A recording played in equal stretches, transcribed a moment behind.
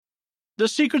The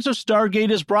Secrets of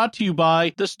Stargate is brought to you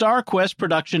by the StarQuest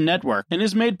Production Network and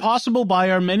is made possible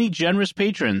by our many generous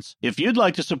patrons. If you'd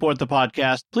like to support the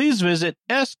podcast, please visit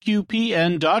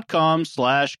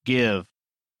sqpn.com/give.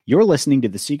 You're listening to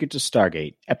The Secrets of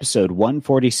Stargate, episode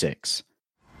 146.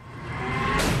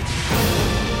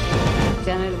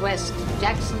 Lieutenant West,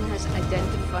 Jackson has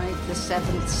identified the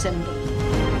seventh symbol.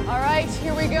 All right,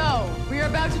 here we go. We are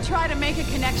about to try to make a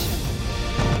connection.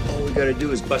 All we gotta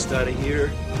do is bust out of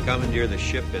here, commandeer the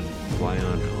ship, and fly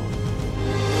on home.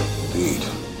 Indeed.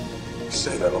 You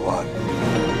say that a lot.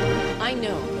 I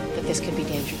know that this could be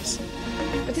dangerous.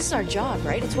 But this is our job,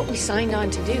 right? It's what we signed on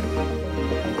to do.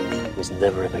 It was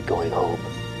never about going home.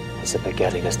 It's about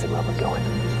getting us to where we're going.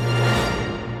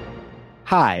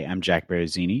 Hi, I'm Jack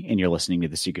Barazzini, and you're listening to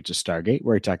The Secrets of Stargate,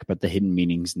 where I talk about the hidden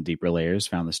meanings and deeper layers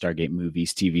found in the Stargate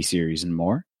movies, TV series, and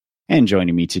more. And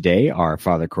joining me today are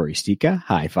Father Corey Stika.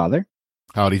 Hi, Father.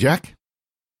 Howdy, Jack.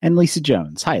 And Lisa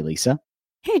Jones. Hi, Lisa.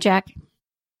 Hey, Jack.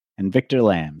 And Victor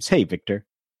Lambs. Hey, Victor.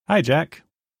 Hi, Jack.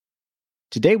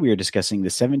 Today we are discussing the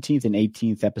 17th and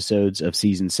 18th episodes of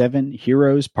Season 7,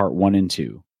 Heroes Part 1 and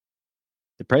 2.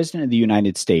 The President of the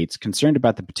United States, concerned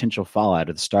about the potential fallout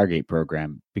of the Stargate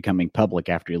program becoming public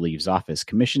after he leaves office,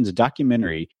 commissions a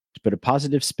documentary to put a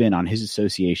positive spin on his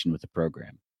association with the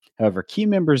program. However, key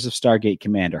members of Stargate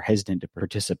Command are hesitant to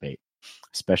participate,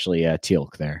 especially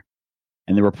Teal'c there.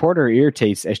 And the reporter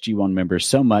irritates SG-1 members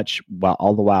so much, while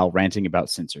all the while ranting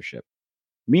about censorship.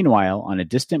 Meanwhile, on a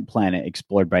distant planet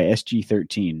explored by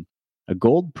SG-13, a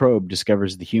gold probe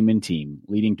discovers the human team,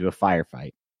 leading to a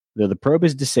firefight. Though the probe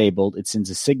is disabled, it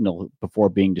sends a signal before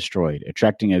being destroyed,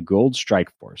 attracting a gold strike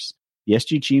force. The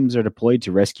SG teams are deployed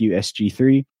to rescue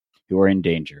SG-3, who are in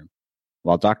danger,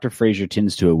 while Dr. Fraser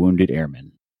tends to a wounded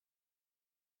airman.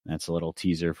 That's a little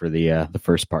teaser for the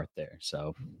first part there.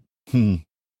 So, what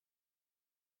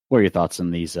are your thoughts on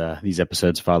these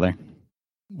episodes, Father?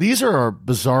 These are a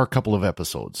bizarre couple of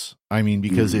episodes. I mean,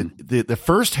 because the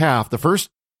first half, the first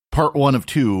part 1 of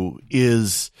 2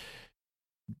 is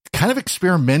kind of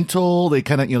experimental. They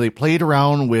kind of, they played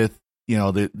around with,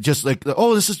 this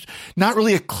is not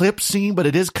really a clip scene, but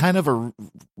it is kind of a,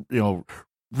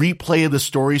 replay of the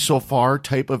story so far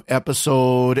type of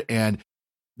episode. And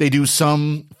they do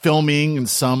some filming and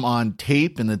some on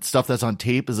tape, and the stuff that's on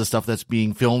tape is the stuff that's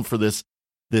being filmed for this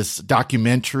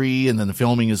documentary, and then the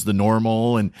filming is the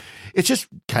normal, and it's just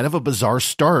kind of a bizarre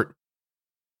start.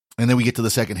 And then we get to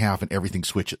the second half and everything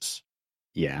switches.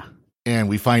 Yeah. And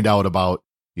we find out about,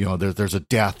 there's a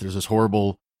death, there's this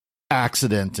horrible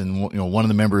accident, and one of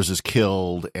the members is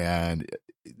killed, and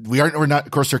we're not,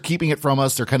 of course, they're keeping it from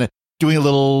us. They're kind of doing a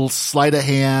little sleight of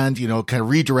hand, kind of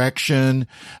redirection.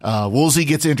 Woolsey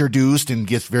gets introduced and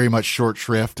gets very much short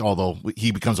shrift, although he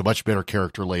becomes a much better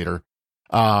character later.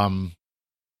 And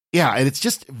it's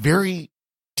just very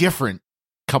different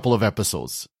couple of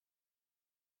episodes.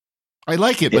 I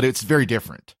like it, but it's very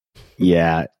different.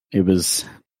 Yeah, it was.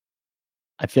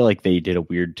 I feel like they did a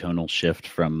weird tonal shift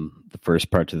from the first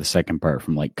part to the second part,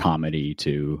 from like comedy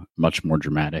to much more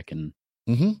dramatic, and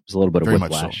there's a little bit of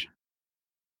whiplash. So.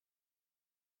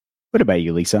 What about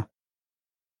you, Lisa?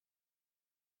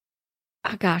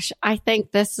 Oh, gosh, I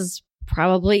think this is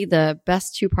probably the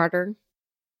best two-parter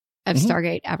of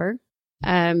Stargate ever.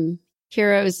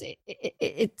 Heroes,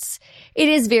 it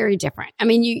is very different. I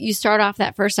mean, you start off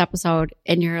that first episode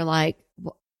and you're like,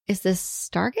 is this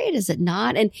Stargate? Is it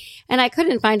not? And I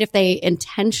couldn't find if they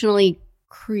intentionally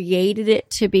created it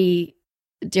to be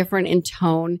different in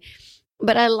tone,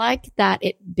 but I like that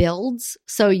it builds.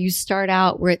 So you start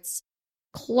out where it's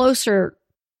closer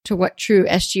to what true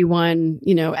SG-1,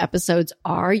 episodes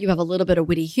are. You have a little bit of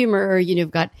witty humor.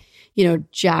 You've got,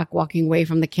 Jack walking away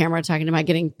from the camera talking about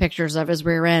getting pictures of his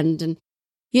rear end. And,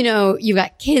 you've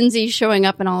got Kinsey showing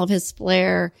up in all of his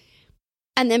flair.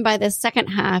 And then by the second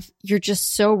half, you're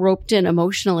just so roped in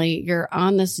emotionally. You're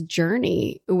on this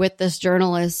journey with this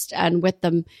journalist and with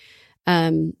the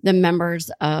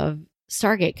members of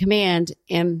Stargate Command.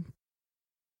 And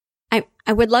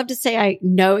I would love to say I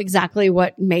know exactly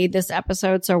what made this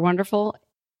episode so wonderful.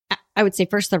 I would say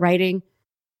first the writing,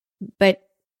 but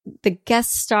the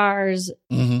guest stars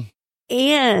I'm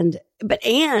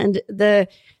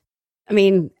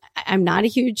not a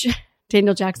huge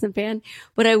Daniel Jackson fan,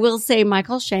 but I will say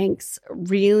Michael Shanks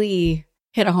really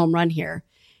hit a home run here.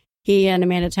 He and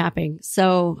Amanda Tapping.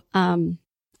 So a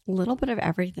little bit of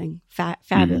everything.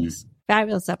 Fabulous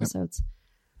episodes.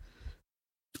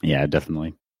 Yeah,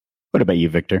 definitely. What about you,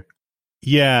 Victor?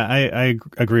 Yeah, I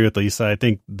agree with Lisa. I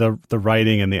think the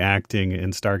writing and the acting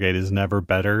in Stargate is never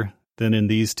better than in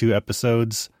these two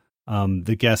episodes.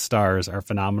 The guest stars are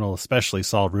phenomenal, especially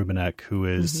Saul Rubinek, who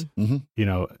is,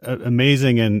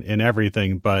 amazing in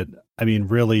everything, but I mean,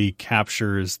 really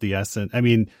captures the essence. I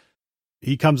mean,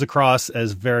 he comes across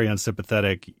as very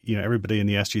unsympathetic. Everybody in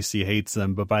the SGC hates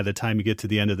him, but by the time you get to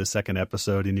the end of the second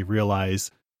episode and you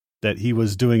realize that he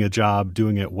was doing a job,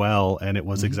 doing it well, and it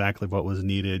was exactly what was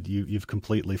needed, you've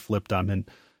completely flipped on him. And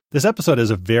this episode has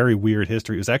a very weird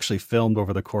history. It was actually filmed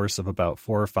over the course of about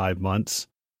 4 or 5 months,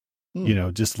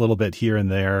 just a little bit here and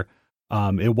there.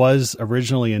 It was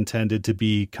originally intended to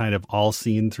be kind of all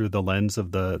seen through the lens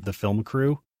of the film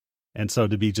crew. And so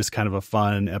to be just kind of a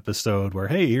fun episode where,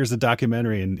 hey, here's a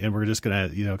documentary and we're just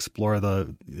going to, explore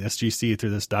the SGC through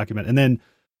this document. And then,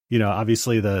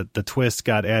 obviously the twist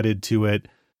got added to it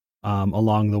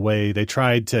along the way. They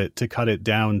tried to cut it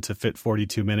down to fit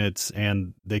 42 minutes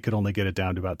and they could only get it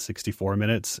down to about 64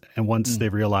 minutes. And once they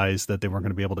realized that they weren't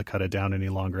going to be able to cut it down any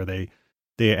longer, they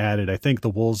added, I think, the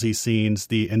Woolsey scenes,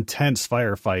 the intense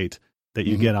firefight that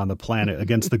you get on the planet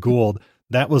against the Goa'uld.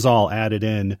 That was all added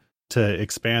in to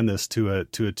expand this to a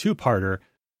 2-parter.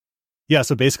 Yeah.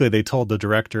 So basically they told the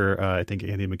director, I think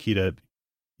Andy Makita,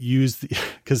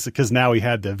 because now he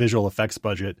had the visual effects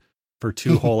budget for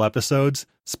 2 whole episodes,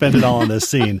 spend it all on this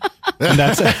scene. And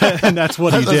that's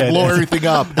what he did. Blow everything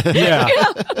up. Yeah.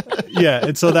 Yeah.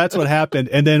 And so that's what happened.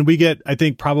 And then we get, I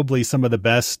think, probably some of the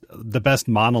best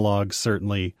monologues,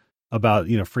 certainly, about,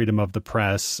 freedom of the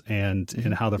press and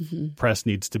how the press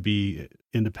needs to be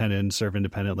independent and serve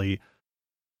independently,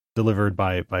 delivered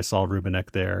by Saul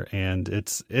Rubinek there. And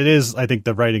it is, I think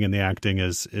the writing and the acting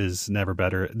is never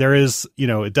better. There is,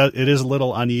 it is a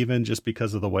little uneven just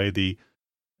because of the way the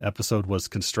episode was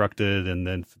constructed and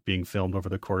then being filmed over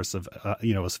the course of,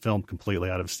 it was filmed completely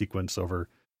out of sequence over,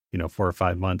 4 or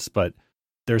 5 months, but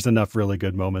there's enough really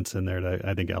good moments in there to,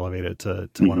 I think, elevate it to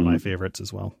one of my favorites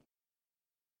as well.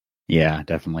 Yeah,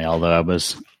 definitely. Although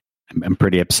I'm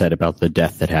pretty upset about the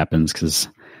death that happens because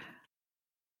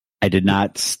I did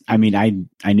not. I mean, I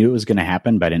knew it was going to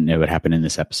happen, but I didn't know it would happen in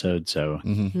this episode. So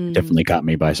it definitely caught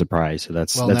me by surprise. So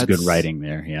that's good writing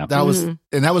there. Yeah, that was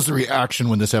the reaction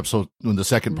when the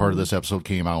second part of this episode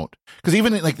came out. Because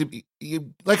even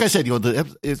like I said,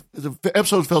 the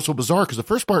episode felt so bizarre because the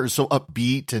first part is so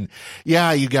upbeat and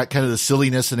you got kind of the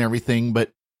silliness and everything,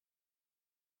 but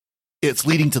it's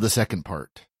leading to the second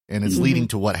part and it's leading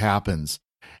to what happens.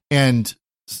 And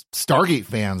Stargate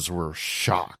fans were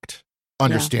shocked.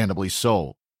 Understandably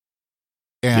so.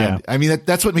 And I mean,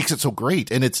 that's what makes it so great.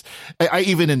 And I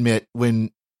even admit when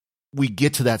we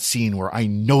get to that scene where I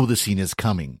know the scene is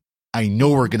coming, I know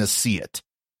we're going to see it.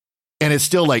 And it's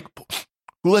still like,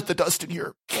 who let the dust in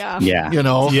here? Yeah.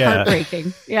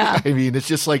 Heartbreaking. Yeah. I mean, it's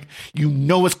just like,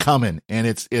 it's coming and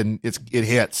it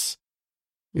hits.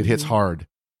 It hits hard.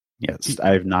 Yes.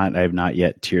 I have not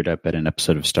yet teared up at an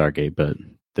episode of Stargate, but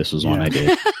this was one I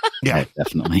did. Yeah,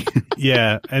 definitely.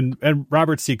 Yeah, and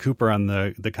Robert C. Cooper on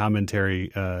the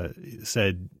commentary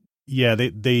said,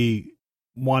 they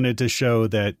wanted to show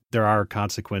that there are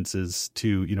consequences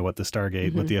to what the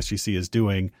Stargate, what the SGC is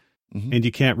doing, and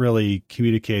you can't really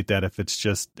communicate that if it's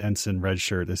just Ensign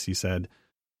Redshirt, as he said,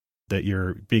 that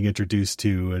you're being introduced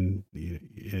to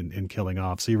and killing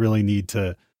off. So you really need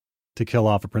to kill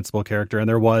off a principal character. And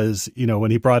there was,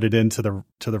 when he brought it into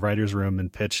the writers' room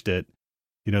and pitched it,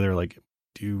 they're like,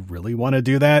 do you really want to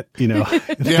do that? They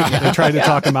tried to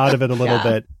talk him out of it a little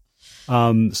bit,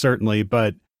 certainly,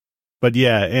 but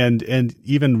yeah. And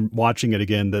even watching it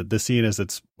again, the scene as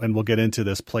and we'll get into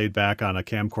this, played back on a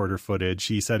camcorder footage.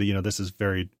 He said, this is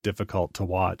very difficult to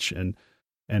watch. And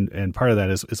part of that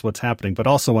is what's happening, but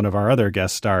also one of our other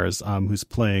guest stars, who's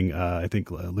playing, I think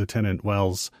Lieutenant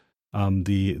Wells,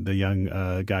 the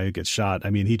young guy who gets shot. I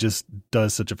mean, he just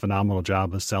does such a phenomenal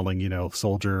job of selling,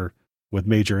 soldier with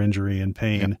major injury and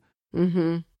pain.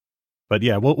 But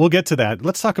yeah, we'll get to that.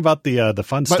 Let's talk about the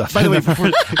fun stuff. By the way,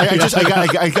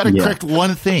 I got to correct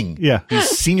one thing. Yeah, he's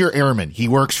senior airman. He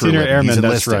works for senior airman.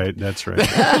 That's right. That's right.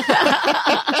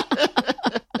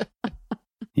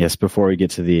 Yes. Before we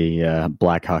get to the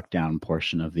Black Hawk Down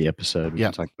portion of the episode, we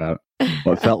can talk about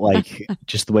what felt like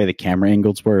just the way the camera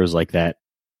angles were. It was like that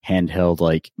handheld,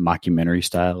 like mockumentary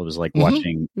style. It was like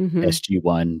watching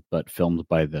SG-1, but filmed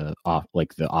by the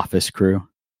Office crew.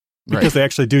 Because they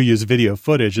actually do use video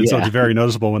footage, and so it's very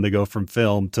noticeable when they go from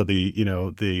film to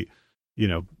the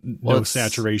no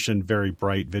saturation, very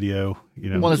bright video.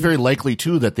 Well, it's very likely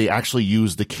too that they actually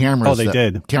used the cameras. Oh, they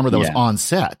did. Camera that was on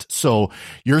set, so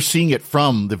you're seeing it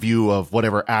from the view of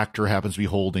whatever actor happens to be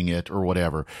holding it or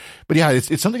whatever. But yeah,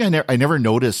 it's something I never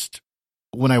noticed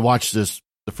when I watched this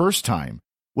the first time.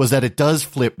 Was that it does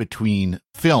flip between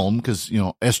film, because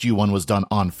SG-1 was done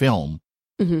on film,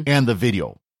 and the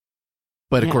video.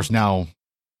 But of course now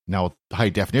with high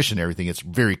definition and everything, it's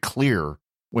very clear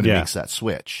when it makes that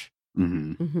switch.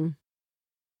 Mm-hmm. Mm-hmm.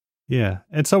 Yeah.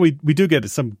 And so we do get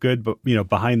some good,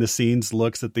 behind the scenes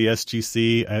looks at the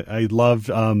SGC. I loved,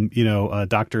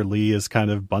 Dr. Lee is kind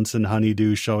of Bunsen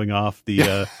Honeydew showing off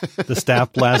the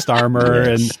staff blast armor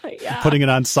and putting it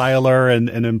on Sylar and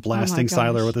then blasting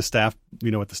Sylar with a staff,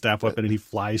 with the staff weapon, and he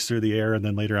flies through the air. And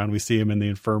then later on we see him in the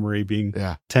infirmary being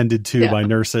tended to by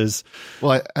nurses.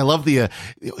 Well, I love he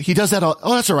does that.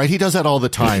 Oh, that's all right. He does that all the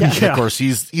time. Yeah. Of course,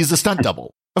 he's a stunt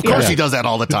double. Of course he does that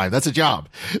all the time. That's a job.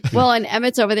 Well, and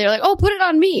Emmett's over there like, oh, put it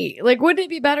on me. Like, wouldn't it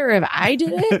be better if I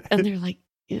did it? And they're like,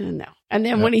 no. And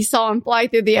then when he saw him fly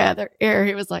through the air,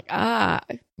 he was like, no,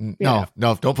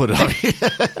 don't put it on me.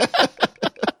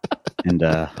 And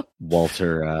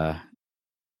Walter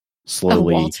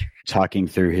slowly talking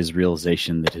through his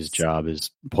realization that his job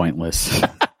is pointless.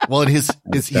 Well, and he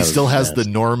still has the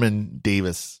Norman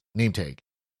Davis name tag.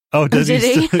 Oh, does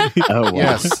he? Oh, wow.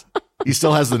 Yes. He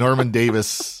still has the Norman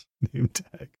Davis name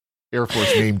tag, Air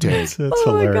Force name tag. That's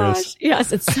hilarious. My gosh.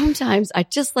 Yes, it's sometimes I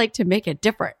just like to make it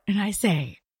different, and I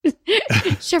say,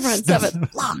 Chevron 7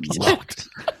 locked.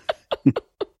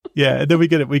 Yeah, and then we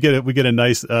get a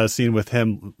nice scene with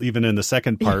him even in the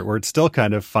second part where it's still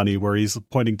kind of funny, where he's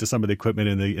pointing to some of the equipment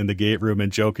in the gate room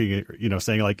and joking,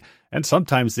 saying like, and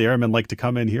sometimes the airmen like to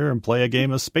come in here and play a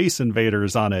game of Space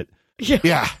Invaders on it.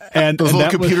 Yeah. And those little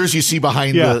computers you see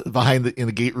behind the in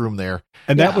the gate room there.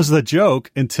 And that was the joke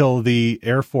until the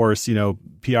Air Force,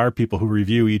 PR people who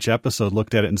review each episode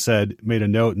looked at it and made a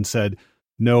note and said,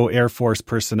 no Air Force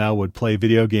personnel would play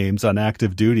video games on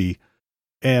active duty.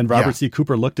 And Robert C.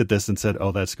 Cooper looked at this and said,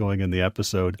 oh, that's going in the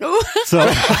episode. So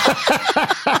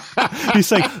he's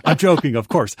saying, I'm joking, of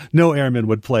course. No airman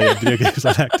would play video games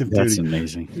on active duty. That's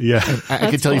amazing. Yeah. I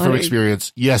can tell you from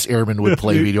experience, yes, airmen would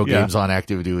play video games on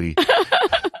active duty.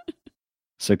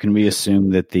 So can we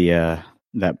assume that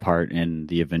that part in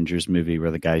the Avengers movie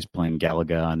where the guy's playing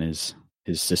Galaga on his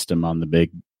system on the big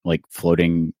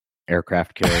floating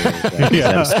aircraft carrier, is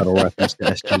that a subtle reference to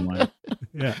SG-1?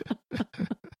 Yeah.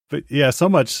 But yeah, so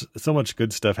much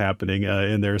good stuff happening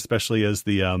in there, especially as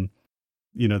the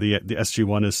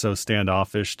SG-1 is so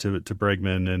standoffish to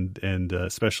Bregman and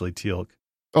especially Teal'c.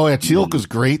 Oh yeah, Teal'c was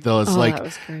great though. It's that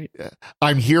was great.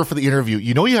 I'm here for the interview.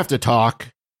 You have to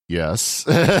talk. Yes.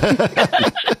 And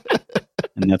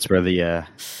that's where the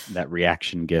that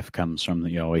reaction gif comes from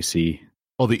that you always see.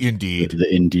 Oh, the indeed. The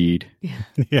indeed.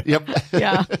 Yeah. Yep.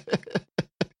 Yeah.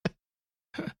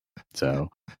 So.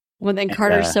 Well, then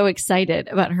Carter's so excited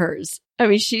about hers. I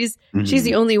mean, she's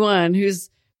the only one who's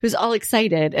all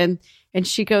excited, and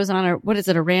she goes on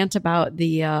a rant about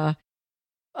the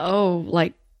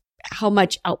how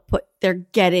much output they're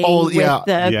getting with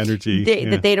the energy,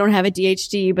 that they don't have a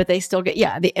DHD, but they still get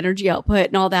the energy output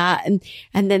and all that,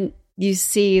 and then you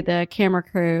see the camera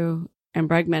crew and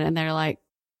Bregman, and they're like,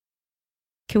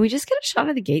 "Can we just get a shot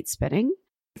of the gate spinning?"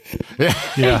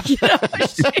 Yeah.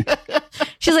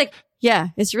 She's like, yeah,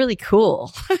 it's really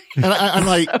cool. And I'm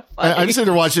like, so I'm just sitting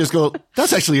there watching this go,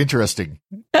 that's actually interesting.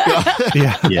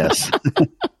 Yeah. Yes.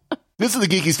 This is the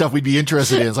geeky stuff we'd be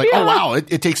interested in. It's like, oh, wow,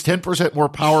 it takes 10% more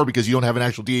power because you don't have an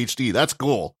actual DHD. That's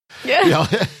cool. Yeah.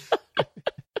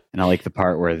 And I like the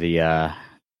part where the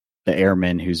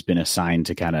airman who's been assigned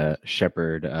to kind of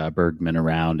shepherd Bergman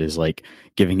around is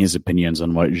giving his opinions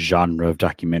on what genre of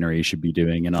documentary he should be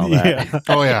doing and all that. Yeah.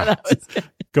 Oh, yeah.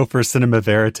 Go for cinema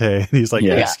verite. And he's like,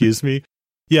 excuse me.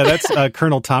 Yeah, that's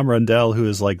Colonel Tom Rundell, who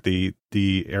is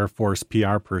the Air Force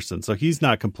PR person. So he's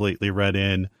not completely read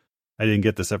in. I didn't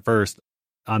get this at first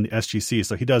on the SGC.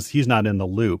 So he's not in the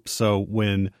loop. So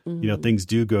when, things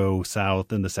do go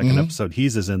south in the second episode,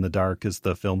 he's as in the dark as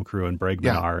the film crew and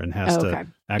Bregman are and has to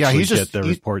actually get the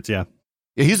reports. Yeah.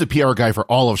 Yeah. He's a PR guy for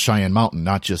all of Cheyenne Mountain,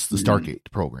 not just the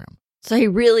Stargate program. So he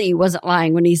really wasn't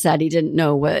lying when he said he didn't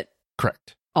know what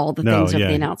correct all the things of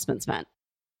the announcements meant.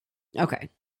 Okay.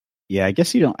 Yeah. I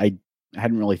guess I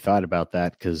hadn't really thought about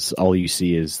that because all you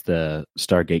see is the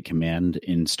Stargate command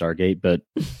in Stargate, but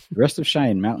the rest of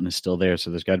Cheyenne Mountain is still there.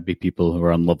 So there's got to be people who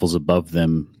are on levels above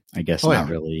them. I guess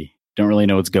don't really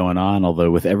know what's going on.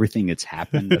 Although with everything that's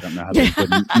happened, I don't know how they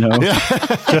wouldn't know.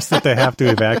 Just that they have to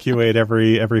evacuate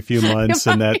every few months,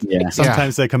 and that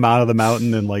sometimes they come out of the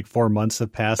mountain and 4 months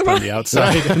have passed on the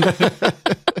outside. And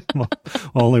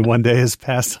only one day has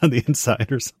passed on the inside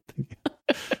or something.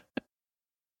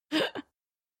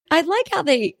 I like how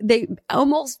they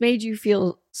almost made you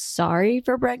feel sorry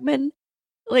for Bregman.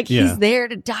 He's there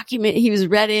to document. He was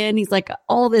read in. He's like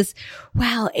all this,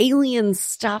 alien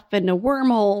stuff and the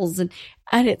wormholes. And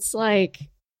it's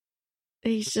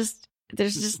there's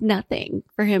just nothing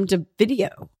for him to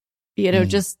video,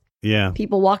 just Yeah.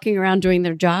 people walking around doing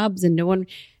their jobs, and no one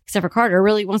except for Carter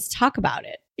really wants to talk about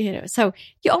it. So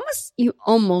you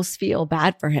almost feel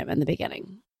bad for him in the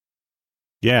beginning.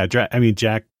 Yeah, I mean,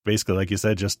 Jack basically, like you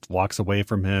said, just walks away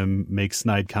from him, makes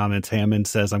snide comments. Hammond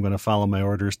says, "I'm going to follow my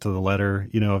orders to the letter,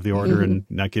 of the order, and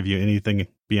not give you anything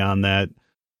beyond that."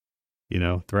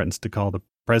 Threatens to call the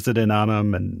president on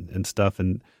him and stuff,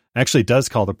 and actually does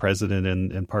call the president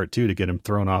in part 2 to get him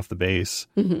thrown off the base.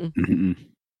 And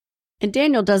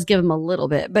Daniel does give him a little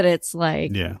bit, but it's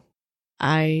like, yeah,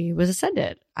 I was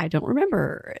ascended. I don't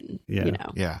remember. And,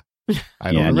 Yeah.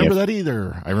 I don't remember that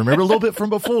either. I remember a little bit from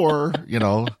before,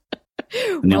 And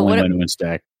the only one who went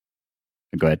stack.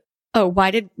 Go ahead. Oh,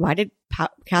 why did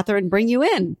Catherine bring you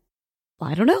in? Well,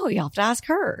 I don't know. You'll have to ask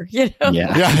her. Yeah.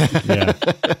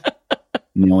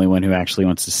 And the only one who actually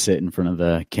wants to sit in front of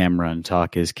the camera and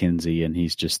talk is Kinsey, and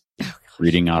he's just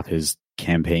reading off his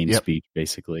campaign speech,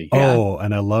 basically. Oh,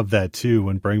 and I love that too.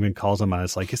 When Bregman calls him on,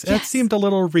 it's like, that seemed a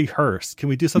little rehearsed. Can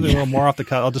we do something a little more off the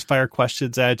cut? I'll just fire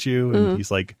questions at you. And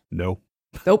he's like, no.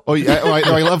 Nope. Oh, yeah.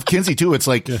 I love Kinsey too. It's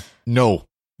like, no.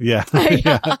 Yeah.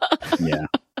 Yeah.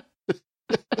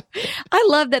 I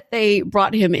love that they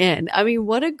brought him in. I mean,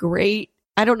 what a great,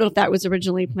 I don't know if that was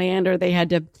originally planned or they had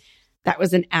to, that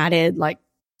was an added,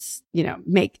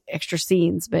 make extra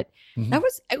scenes, but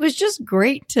it was just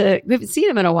great we haven't seen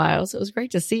him in a while. So it was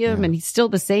great to see him, and he's still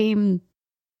the same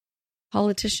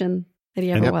politician that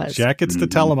he ever was. Jack gets to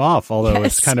tell him off, although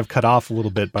it's kind of cut off a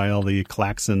little bit by all the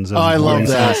klaxons. And I love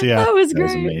that. Yeah. That was great.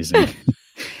 That was amazing.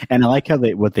 And I like how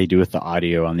what they do with the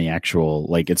audio on the actual,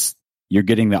 you're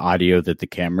getting the audio that the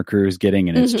camera crew is getting,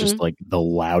 and it's just like the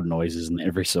loud noises, and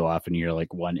every so often you're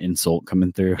like one insult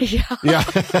coming through. Yeah.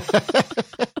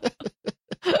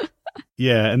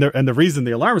 Yeah, and the reason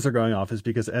the alarms are going off is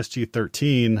because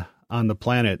SG-13 on the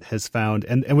planet has found,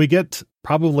 and we get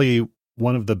probably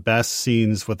one of the best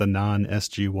scenes with a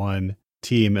non-SG-1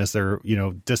 team as they're,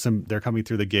 they're coming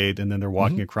through the gate, and then they're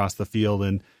walking across the field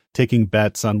and taking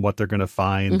bets on what they're going to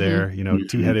find there,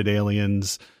 two-headed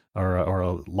aliens or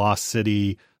a lost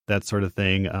city, that sort of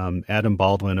thing. Adam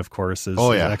Baldwin, of course, is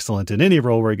excellent in any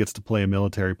role where he gets to play a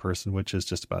military person, which is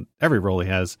just about every role he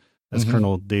has, as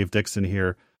Colonel Dave Dixon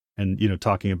here. And,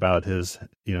 talking about his,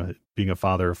 being a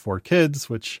father of 4 kids,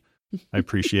 which I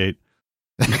appreciate.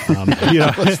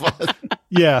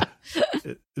 Yeah,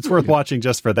 it's worth watching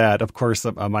just for that. Of course,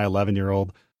 my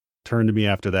 11-year-old turned to me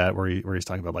after that where he's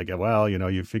talking about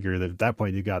you figure that at that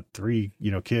point you got 3,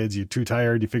 kids, you're too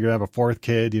tired. You figure to have a 4th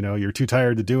kid, you're too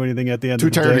tired to do anything at the end of the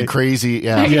day. Too tired and crazy.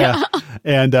 Yeah. Yeah.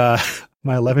 And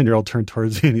my 11-year-old turned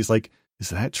towards me and he's like, "Is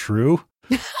that true?"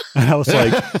 And I was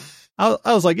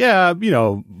like, yeah,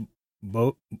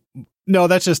 no,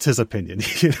 that's just his opinion.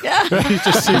 He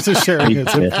just seems to share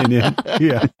his opinion.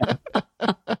 Yeah.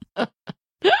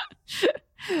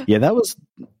 Yeah,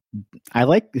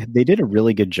 they did a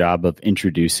really good job of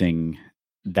introducing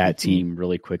that team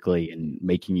really quickly and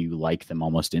making you like them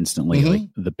almost instantly, like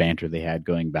the banter they had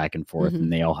going back and forth,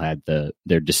 and they all had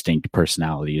their distinct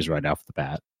personalities right off the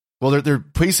bat. Well, they're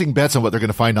placing bets on what they're going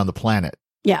to find on the planet.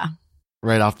 Yeah.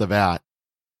 Right off the bat.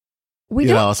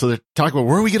 So they're talking about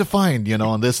where are we going to find,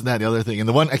 and this and that, and the other thing. And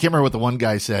I can't remember what the one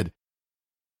guy said,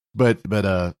 but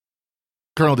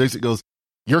Colonel Dixon goes,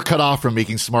 "You're cut off from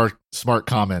making smart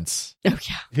comments." Oh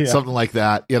yeah. Something like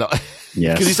that, Yes.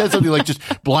 Because he said something like just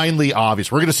blindly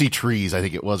obvious. We're going to see trees, I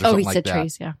think it was, or something like that.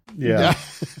 Trees, yeah. Yeah.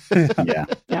 Yeah.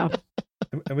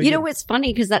 Yeah. What's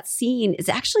funny, because that scene is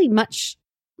actually much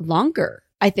longer,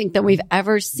 I think, than we've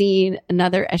ever seen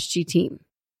another SG team.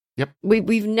 Yep.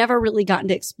 We've never really gotten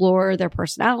to explore their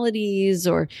personalities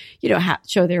or,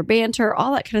 show their banter,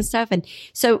 all that kind of stuff. And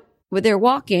so when they're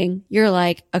walking, you're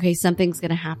like, okay, something's going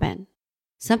to happen.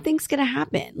 Something's going to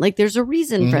happen. Like there's a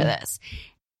reason for this.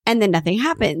 And then nothing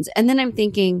happens. And then I'm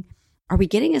thinking, are we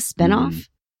getting a spinoff?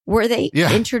 Were they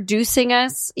introducing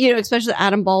us, especially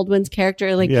Adam Baldwin's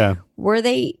character? Like, are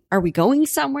we going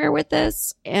somewhere with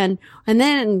this? And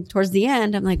then towards the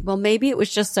end, I'm like, well, maybe it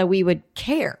was just so we would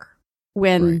care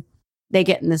when they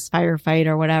get in this firefight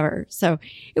or whatever. So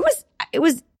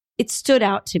it stood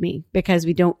out to me because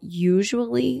we don't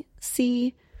usually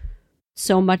see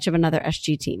so much of another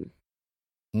SG team.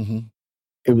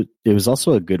 It was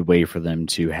also a good way for them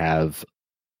to have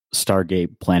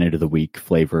Stargate Planet of the Week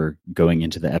flavor going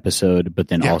into the episode, but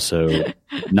then also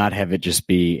not have it just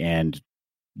be and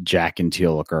Jack and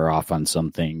Teal'c are off on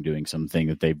something, doing something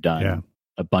that they've done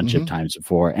a bunch of times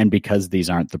before. And because these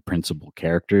aren't the principal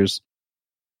characters,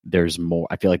 there's more.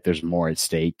 I feel like there's more at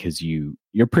stake because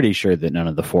you're pretty sure that none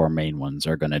of the 4 main ones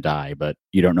are going to die, but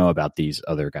you don't know about these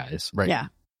other guys. Right. Yeah.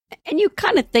 And you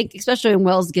kind of think, especially when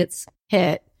Wells gets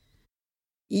hit,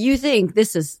 you think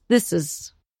this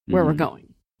is where we're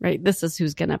going, right? This is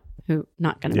who's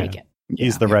not gonna make it.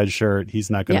 He's the red shirt. He's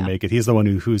not going to make it. He's the one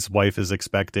whose wife is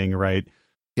expecting, right?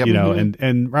 Yep. You know,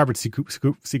 and Robert C.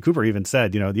 Cooper even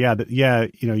said, you know,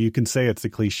 you can say it's the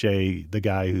cliche, the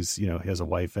guy who's, you know, has a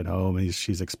wife at home and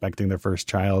she's expecting their first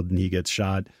child and he gets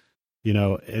shot, you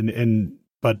know,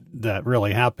 but that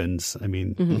really happens. I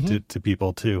mean, to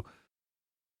people too.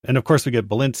 And of course we get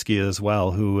Belinsky as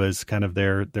well, who is kind of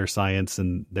their science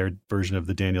and their version of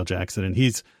the Daniel Jackson. And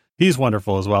he's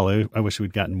wonderful as well. I wish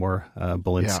we'd gotten more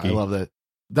Belinsky. Yeah, I love that.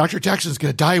 Dr. Jackson's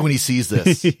going to die when he sees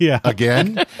this.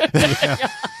 Again.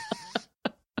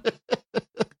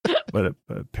 But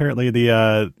apparently the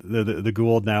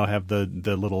Goa'uld now have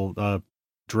the little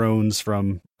drones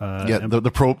from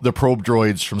the probe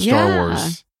droids from Star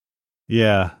Wars.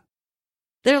 Yeah.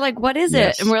 They're like, what is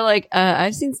it? And we're like,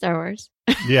 I've seen Star Wars.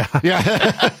 Yeah.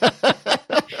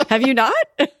 Have you not?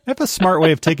 They have a smart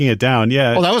way of taking it down.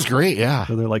 Yeah. Oh, that was great. Yeah.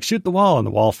 So they're like, shoot the wall, and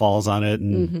the wall falls on it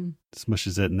and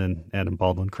smushes it. And then Adam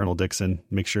Baldwin, Colonel Dixon,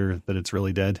 make sure that it's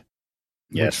really dead.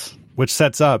 Yes. Which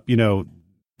sets up, you know,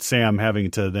 Sam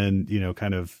having to then, you know,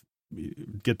 kind of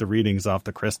get the readings off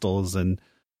the crystals and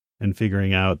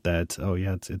figuring out that, oh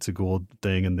yeah, it's a Goa'uld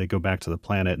thing. And they go back to the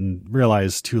planet and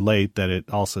realize too late that it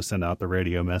also sent out the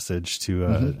radio message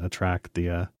to attract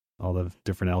all the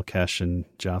different Elkesh and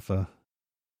Jaffa,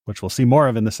 which we'll see more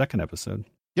of in the second episode.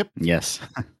 Yep. Yes.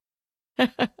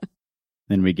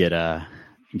 Then we get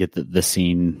the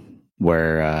scene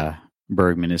where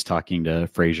Bergman is talking to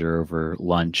Frasier over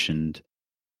lunch, and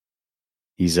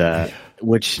he's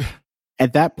which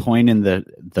at that point in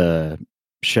the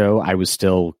show, I was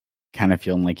still kind of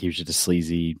feeling like he was just a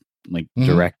sleazy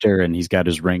director, and he's got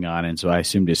his ring on, and so I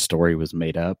assumed his story was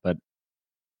made up. But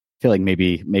I feel like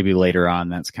maybe later on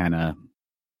that's kind of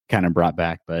brought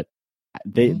back, but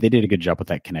they did a good job with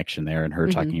that connection there, and her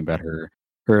talking about her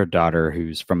daughter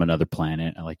who's from another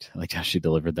planet. I liked how she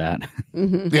delivered that.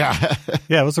 Yeah.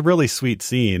 Yeah, it was a really sweet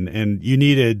scene, and you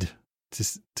needed to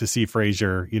see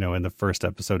Frasier, you know, in the first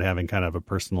episode having kind of a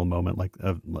personal moment like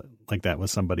that with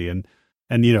somebody, and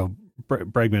you know,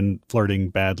 Bregman flirting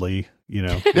badly, you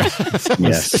know.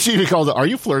 Yes. She even called it, "Are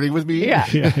you flirting with me?" Yeah.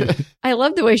 I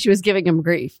love the way she was giving him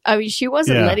grief. I mean, she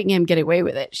wasn't letting him get away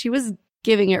with it. She was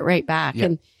giving it right back. Yeah.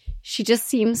 And she just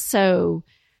seems so,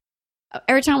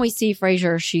 every time we see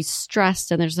Frasier, she's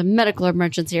stressed and there's a medical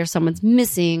emergency or someone's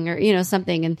missing or, you know,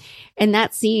 something. And in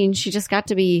that scene, she just got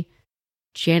to be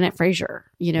Janet Frasier.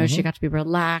 You know, she got to be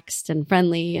relaxed and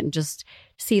friendly and just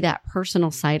see that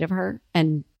personal side of her.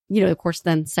 And, you know, of course,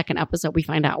 then second episode, we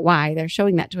find out why they're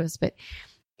showing that to us. But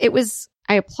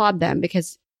I applaud them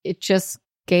because it just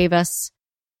gave us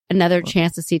another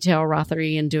chance to see Taylor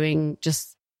Rothery and doing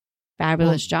just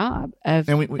fabulous job of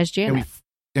as Janet.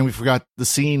 And we forgot the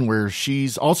scene where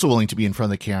she's also willing to be in front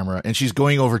of the camera and she's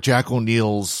going over Jack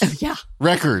O'Neill's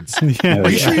records. Are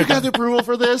you sure you got the approval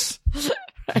for this?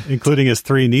 Including his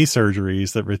 3 knee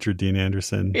surgeries that Richard Dean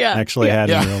Anderson actually had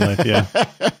in real life. Yeah.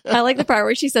 I like the part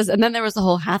where she says, and then there was the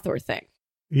whole Hathor thing,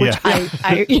 which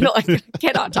I you know, I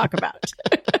cannot talk about.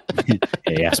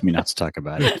 He asked me not to talk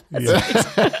about it. And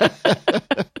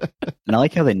I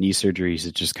like how the knee surgeries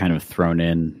is just kind of thrown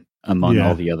in among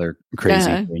all the other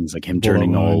crazy things, like him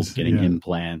turning old, getting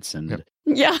implants, and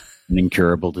an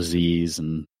incurable disease,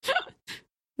 and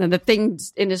the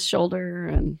things in his shoulder,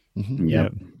 and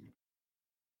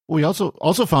We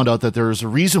also found out that there's a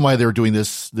reason why they were doing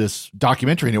this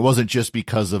documentary, and it wasn't just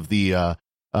because of the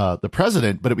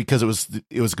president, but because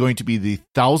it was going to be the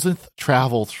 1,000th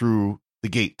travel through the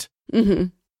gate.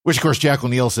 Which, of course, Jack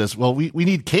O'Neill says, "Well, we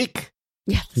need cake.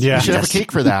 We should have a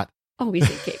cake for that." Oh, we need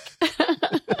cake.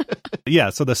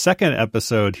 Yeah, so the second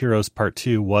episode, Heroes Part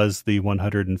 2, was the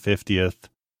 150th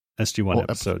SG-1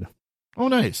 episode. Oh,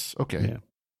 nice. Okay. Yeah.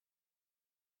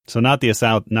 So not the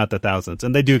 1,000th,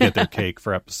 and they do get their cake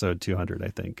for episode 200, I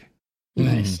think.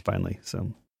 Nice. Finally,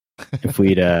 so if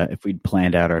we'd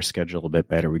planned out our schedule a bit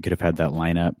better, we could have had that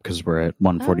lineup because we're at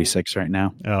 146 right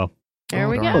now. Oh, there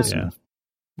we go. Yeah.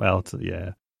 Well,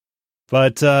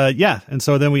 But and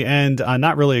so then we end on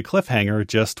not really a cliffhanger,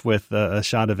 just with a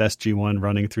shot of SG-1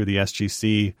 running through the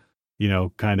SGC, you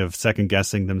know, kind of second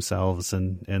guessing themselves,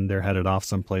 and they're headed off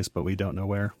someplace, but we don't know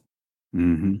where. I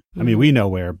mean, we know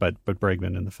where, but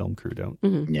Bregman and the film crew don't.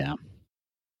 Yeah.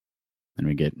 And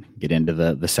we get into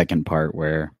the second part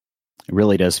where it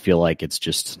really does feel like it's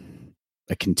just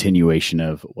a continuation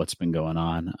of what's been going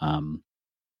on.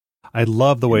 I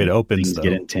love the way it opens. Things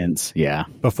get intense. Yeah.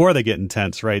 Before they get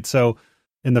intense, right? So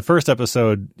in the first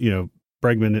episode, you know,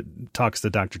 Bregman talks to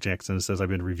Dr. Jackson and says, I've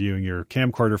been reviewing your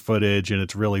camcorder footage and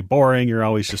it's really boring. You're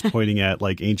always just pointing at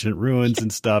like ancient ruins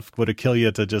and stuff. Would it kill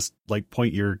you to just like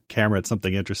point your camera at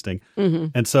something interesting? Mm-hmm.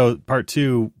 And so part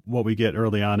 2, what we get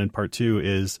early on in part 2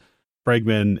 is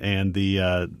Bregman and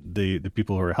the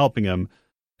people who are helping him,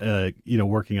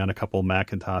 working on a couple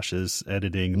Macintoshes,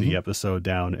 editing the episode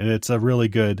down. And it's a really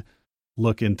good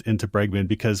look into Bregman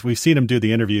because we've seen him do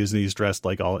the interviews and he's dressed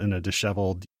like all in a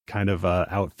disheveled kind of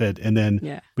outfit. And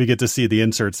then we get to see the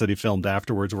inserts that he filmed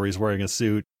afterwards where he's wearing a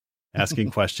suit, asking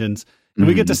questions. And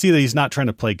we get to see that he's not trying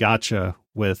to play gotcha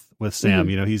with Sam.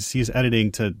 You know, he's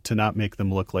editing to not make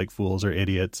them look like fools or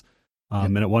idiots.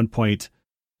 And at one point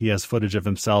he has footage of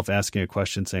himself asking a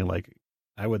question saying like,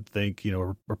 I would think,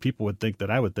 or people would think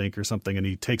that I would think or something. And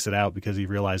he takes it out because he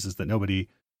realizes that nobody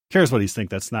cares what he's think.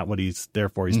 That's not what he's there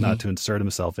for. He's not to insert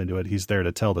himself into it. He's there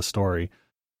to tell the story.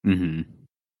 Mm-hmm.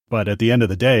 But at the end of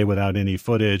the day, without any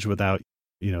footage, without,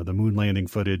 the moon landing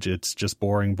footage, it's just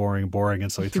boring.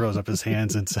 And so he throws up his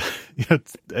hands and,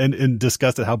 and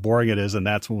discussed how boring it is. And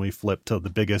that's when we flip to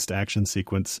the biggest action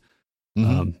sequence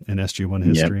in SG-1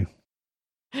 history.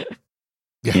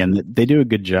 Yeah, and they do a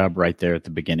good job right there at the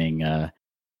beginning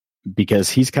because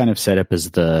he's kind of set up as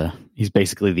he's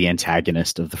basically the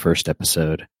antagonist of the first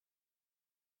episode.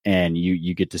 And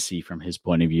you get to see from his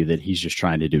point of view that he's just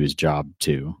trying to do his job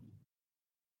too.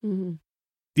 Mm-hmm.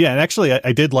 Yeah, and actually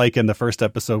I did like in the first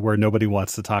episode where nobody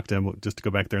wants to talk to him, just to go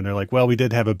back there and they're like, well, we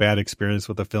did have a bad experience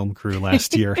with the film crew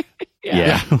last year.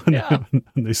 when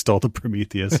they stole the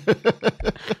Prometheus.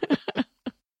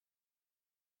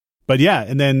 But yeah,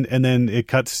 and then it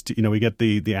cuts to, we get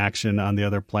the action on the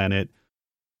other planet,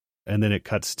 and then it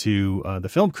cuts to the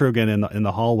film crew again in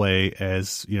the hallway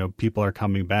as people are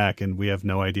coming back, and we have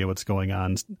no idea what's going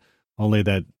on. Only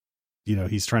that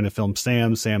he's trying to film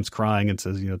Sam. Sam's crying and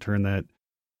says, turn that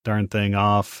darn thing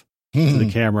off to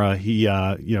the camera. He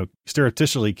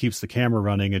surreptitiously keeps the camera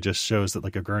running. It just shows that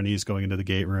like a gurney is going into the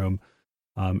gate room,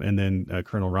 and then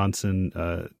Colonel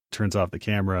Ronson turns off the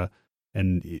camera,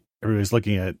 and everybody's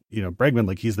looking at, Bregman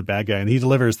like he's the bad guy. And he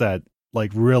delivers that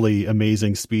like really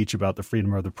amazing speech about the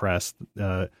freedom of the press.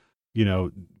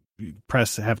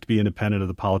 Press have to be independent of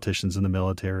the politicians and the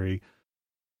military.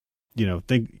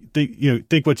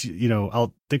 Think what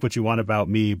I'll think what you want about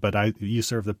me, but you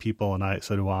serve the people and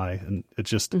so do I. And it's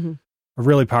just a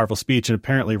really powerful speech. And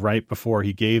apparently right before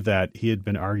he gave that, he had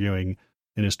been arguing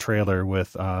in his trailer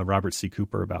with Robert C.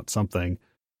 Cooper about something.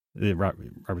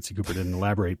 Robert C. Cooper didn't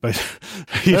elaborate, but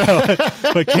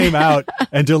but came out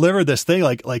and delivered this thing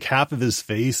like half of his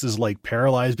face is like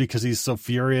paralyzed because he's so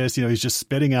furious. He's just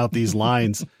spitting out these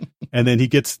lines, and then he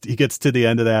gets to the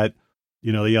end of that.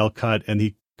 They yell cut, and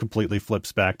he completely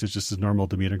flips back to just his normal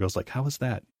demeanor. Goes like, "How was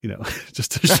that?"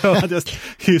 Just to show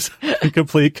he's in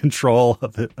complete control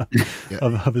of it,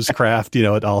 of his craft.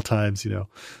 At all times.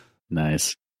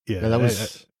 Nice. Yeah, that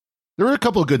was. There were a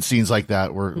couple of good scenes like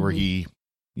that where he.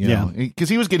 Because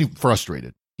he was getting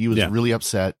frustrated. He was really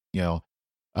upset,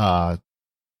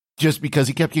 just because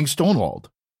he kept getting stonewalled,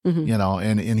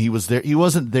 and he was there. He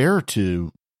wasn't there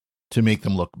to make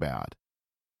them look bad.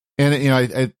 And,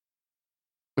 I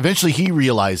eventually he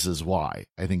realizes why.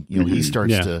 I think, he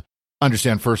starts to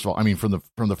understand, first of all, I mean, from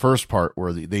the first part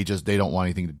where they don't want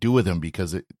anything to do with him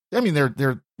because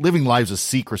they're living lives of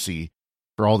secrecy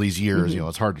for all these years.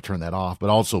 It's hard to turn that off, but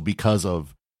also because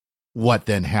of what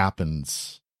then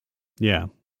happens. Yeah.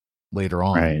 Later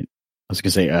on. Right. I was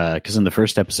going to say, because in the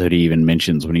first episode, he even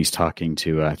mentions when he's talking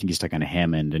to, I think he's talking to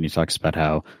Hammond, and he talks about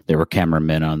how there were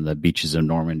cameramen on the beaches of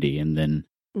Normandy. And then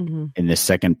in this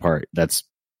second part, that's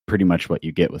pretty much what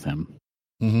you get with him.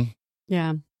 Mm-hmm.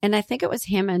 Yeah. And I think it was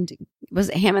Hammond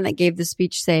that gave the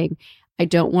speech saying, I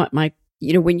don't want my,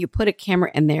 when you put a camera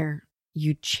in there,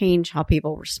 you change how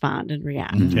people respond and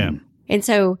react. Mm-hmm. Yeah. And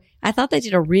so I thought they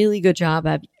did a really good job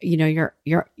of,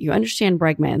 you understand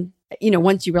Bregman,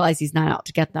 once you realize he's not out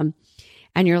to get them.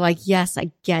 And you're like, yes,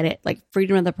 I get it. Like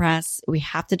freedom of the press. We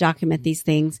have to document these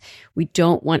things. We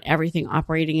don't want everything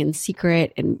operating in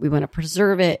secret, and we want to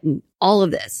preserve it and all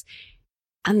of this.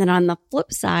 And then on the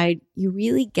flip side, you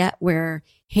really get where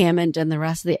Hammond and the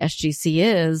rest of the SGC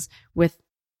is with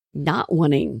not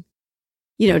wanting,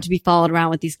 to be followed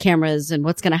around with these cameras and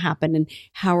what's going to happen and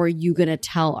how are you going to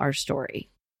tell our story?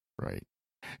 Right.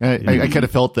 And I kind of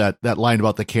felt that line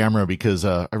about the camera because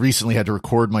I recently had to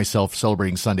record myself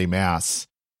celebrating Sunday Mass.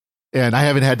 And I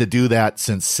haven't had to do that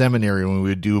since seminary when we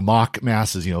would do mock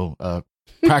masses,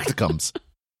 practicums.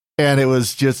 And it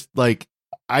was just like,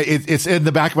 it's in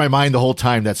the back of my mind the whole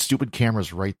time. That stupid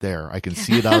camera's right there. I can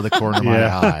see it out of the corner of my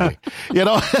eye,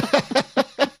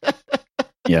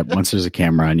 Yeah, once there's a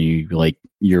camera on you, like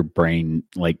your brain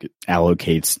like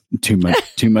allocates too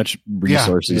much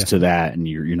resources to that, and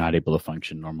you're not able to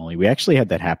function normally. We actually had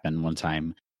that happen one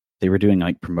time. They were doing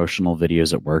like promotional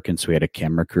videos at work, and so we had a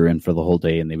camera crew in for the whole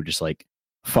day, and they would just like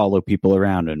follow people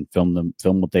around and film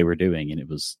what they were doing, and it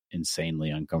was insanely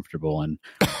uncomfortable. And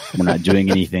we're not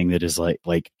doing anything that is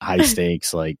like high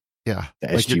stakes, like the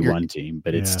SG1 team,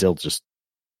 but it's still just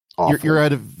awful. You're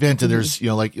at an event and there's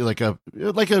like a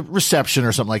reception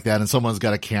or something like that, and someone's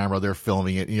got a camera, they're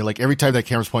filming it, and you're like, every time that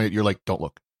camera's pointed, you're like, don't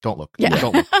look, don't look.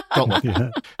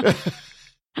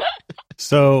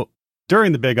 So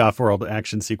during the big off-world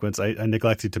action sequence, I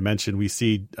neglected to mention, we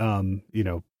see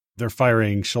they're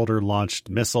firing shoulder-launched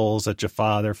missiles at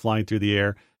Jaffa. They're flying through the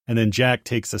air. And then Jack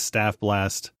takes a staff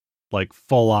blast, like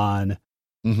full-on,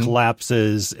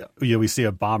 collapses. We see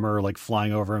a bomber like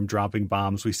flying over him, dropping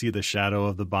bombs. We see the shadow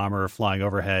of the bomber flying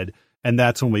overhead. And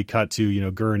that's when we cut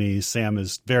to, Gurney. Sam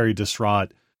is very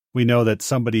distraught. We know that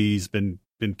somebody's been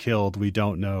killed. We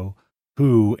don't know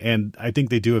who. And I think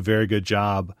they do a very good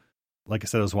job. Like I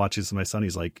said, I was watching this with my son.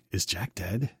 He's like, "Is Jack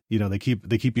dead?" They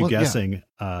keep you guessing.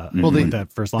 That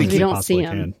for as long as they possibly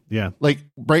can. Yeah, like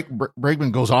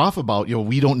Bregman goes off about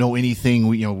we don't know anything.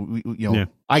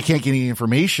 I can't get any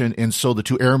information, and so the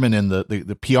two airmen and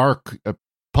the PR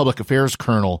public affairs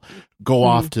colonel go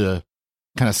off to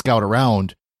kind of scout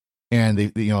around, and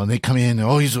they come in.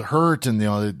 And, he's hurt,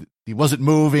 and he wasn't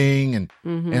moving, and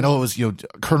it was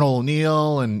Colonel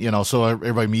O'Neill, and so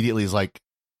everybody immediately is like,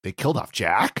 they killed off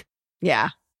Jack. Yeah.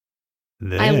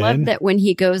 I love that when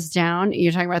he goes down,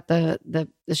 you're talking about the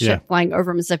ship flying over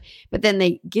him and stuff, but then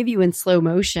they give you in slow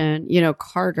motion,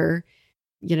 Carter,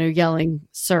 yelling,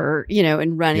 "Sir,"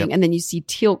 and running. And then you see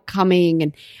Teal'c coming.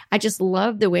 And I just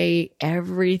love the way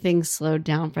everything slowed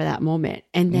down for that moment.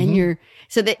 And then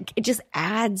so that it just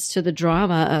adds to the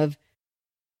drama of,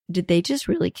 did they just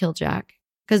really kill Jack?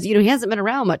 Because, he hasn't been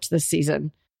around much this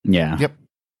season. Yeah. Yep.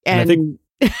 And I think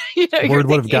word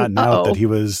would have gotten out that he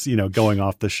was, going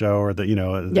off the show, or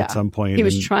that, at some point he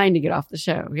was trying to get off the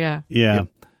show. Yeah. Yeah. Yep.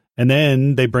 And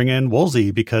then they bring in Woolsey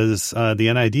because the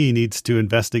NID needs to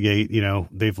investigate.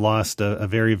 They've lost a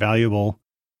very valuable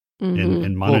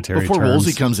in monetary before terms.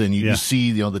 Woolsey comes in, you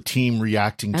see, the team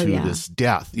reacting to this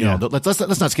death.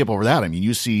 Let's not skip over that. I mean,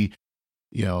 you see,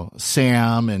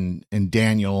 Sam and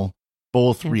Daniel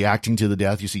both reacting to the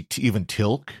death. You see even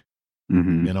Teal'c.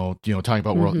 Talking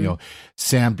about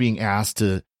Sam being asked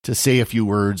to say a few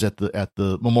words at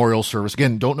the memorial service.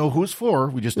 Again, don't know who it's for.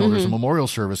 We just know there's a memorial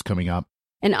service coming up,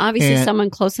 and obviously someone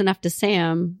close enough to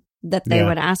Sam that they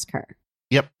would ask her.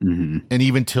 Yep, and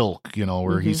even Teal'c,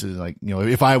 where he says like,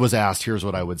 if I was asked, here's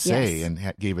what I would say,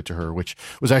 and gave it to her, which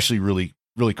was actually really,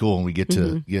 really cool. And we get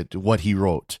to what he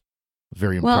wrote.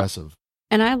 Very impressive.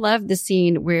 And I love the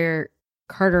scene where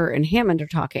Carter and Hammond are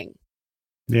talking.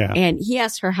 Yeah. And he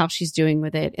asks her how she's doing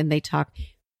with it, and they talk.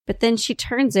 But then she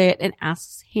turns it and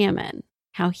asks Hammond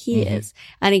how he is.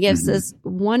 And he gives this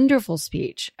wonderful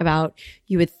speech about,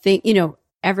 you would think,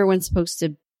 everyone's supposed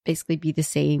to basically be the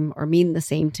same or mean the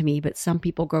same to me, but some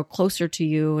people grow closer to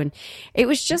you. And it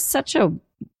was just such a,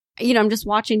 I'm just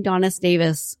watching Donis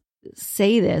Davis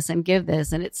say this and give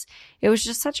this, and it was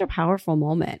just such a powerful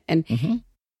moment. And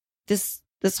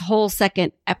this whole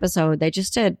second episode, they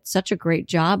just did such a great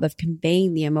job of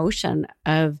conveying the emotion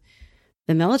of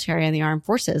the military and the armed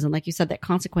forces. And like you said, that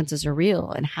consequences are real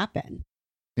and happen.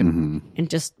 And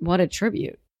just what a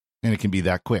tribute. And it can be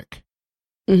that quick.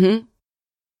 And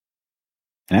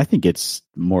I think it's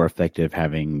more effective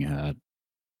having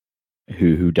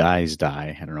who dies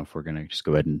die. I don't know if we're going to just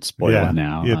go ahead and spoil it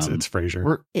now. It's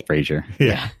Frasier. Frasier.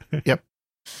 Yeah. Yep.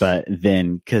 But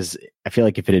then, because I feel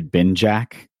like if it had been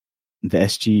Jack, the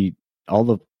SG, all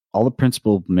the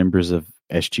principal members of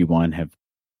SG1 have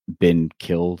been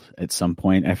killed at some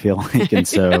point, I feel like. And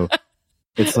so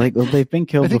it's like, well, they've been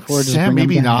killed before. Sam,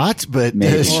 maybe not, but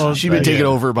she's been taken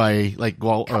over by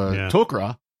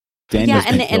Tok'ra. And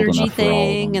the energy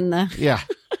thing and the...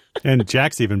 And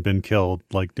Jack's even been killed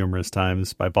like numerous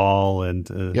times by Ball and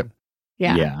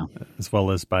as well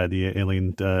as by the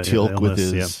alien Teal'c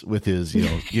with his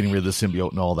getting rid of the symbiote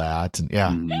and all that,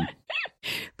 and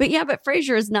but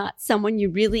Frasier is not someone you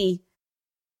really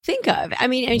think of. I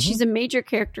mean, and she's a major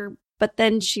character, but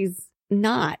then she's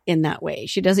not in that way.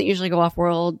 She doesn't usually go off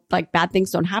world, like bad things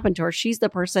don't happen to her. She's the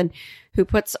person who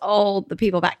puts all the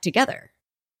people back together.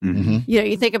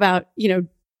 You think about,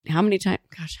 how many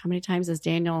times has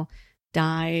Daniel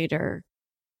died, or,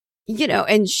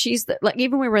 and she's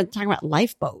even when we were talking about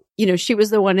Lifeboat, she was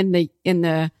the one in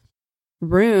the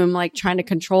room, like trying to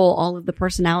control all of the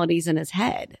personalities in his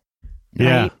head.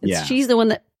 Right? She's the one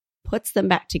that puts them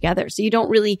back together. So you don't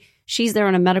really she's there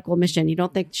on a medical mission. You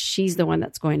don't think she's the one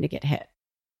that's going to get hit.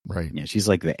 Right. Yeah, she's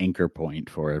like the anchor point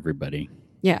for everybody.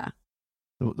 Yeah.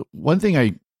 The one thing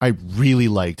I really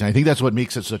liked, and I think that's what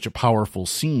makes it such a powerful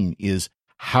scene, is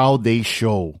how they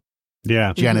show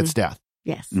Janet's death.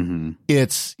 Yes. Mm-hmm.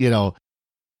 It's,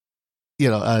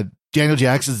 Daniel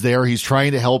Jackson's there. He's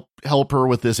trying to help her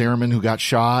with this airman who got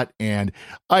shot. And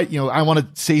I want to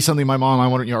say something to my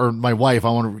mom. Or my wife,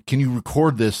 can you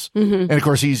record this? Mm-hmm. And of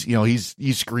course he's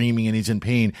screaming and he's in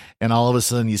pain. And all of a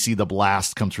sudden you see the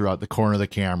blast come through out the corner of the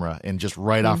camera and just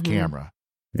right off camera.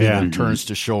 Yeah. And it turns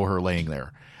to show her laying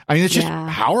there. I mean, it's just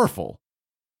powerful.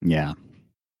 Yeah.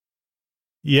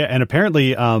 Yeah. And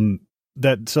apparently,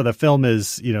 the film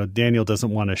is, Daniel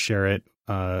doesn't want to share it,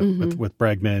 with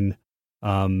Bregman.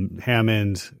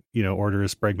 Hammond,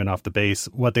 orders Bregman off the base.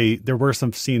 There were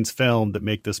some scenes filmed that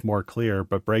make this more clear,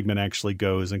 but Bregman actually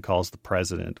goes and calls the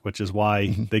president, which is why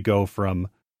they go from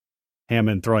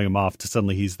Hammond throwing him off to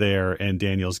suddenly he's there and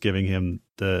Daniel's giving him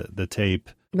the tape.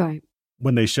 Right.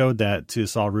 When they showed that to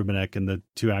Saul Rubinek and the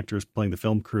two actors playing the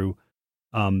film crew,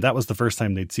 that was the first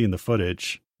time they'd seen the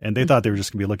footage. And they thought they were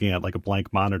just going to be looking at like a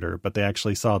blank monitor, but they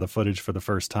actually saw the footage for the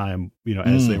first time,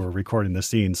 as they were recording the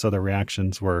scene. So their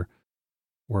reactions were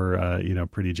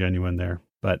pretty genuine there.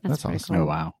 But that's awesome. Oh,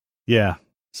 wow. Yeah.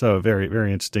 So very,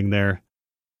 very interesting there.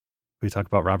 We talk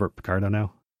about Robert Picardo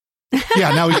now.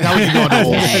 Yeah, now we can go into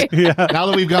Woolsey. Yeah. Now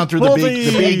that we've gone through the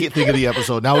big thing of the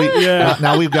episode, now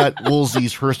we've got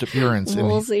Woolsey's first appearance.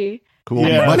 Woolsey. Cool.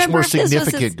 Yeah. Much more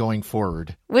significant going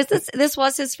forward. Was this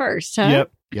was his first, huh?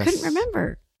 Yep. Yes. Couldn't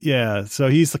remember. Yeah. So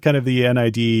he's kind of the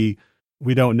NID.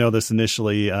 We don't know this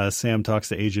initially. Sam talks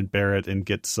to Agent Barrett and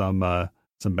gets some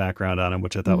background on him,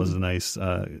 which I thought was a nice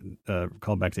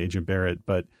callback to Agent Barrett.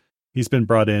 But he's been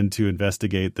brought in to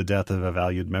investigate the death of a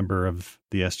valued member of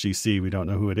the SGC. We don't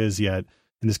know who it is yet,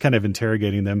 and is kind of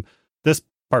interrogating them. This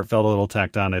part felt a little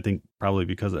tacked on, I think, probably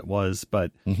because it was.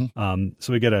 But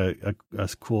so we get a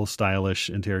cool,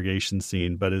 stylish interrogation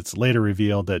scene. But it's later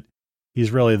revealed that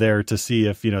he's really there to see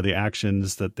if the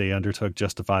actions that they undertook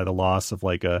justify the loss of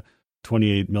like a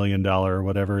 $28 million or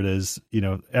whatever it is.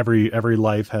 Every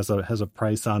life has a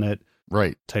price on it,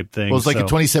 right? Type thing. Well, it's like a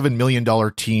 $27 million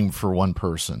team for one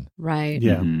person, right?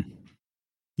 Yeah,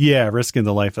 yeah, risking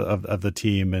the life of the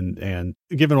team, and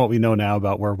given what we know now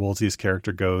about where Woolsey's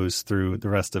character goes through the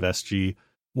rest of SG1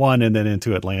 and then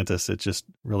into Atlantis, it's just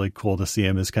really cool to see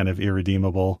him as kind of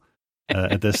irredeemable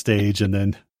at this stage, and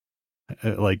then.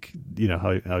 How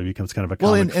he becomes kind of a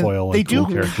comic foil and cool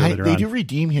character later on. They do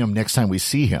redeem him next time we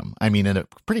see him. I mean, in a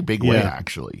pretty big way,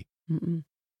 actually. Mm-mm.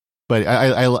 But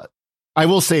I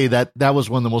will say that was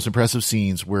one of the most impressive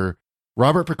scenes where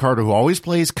Robert Picardo, who always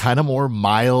plays kind of more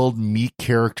mild, meek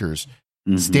characters,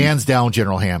 stands down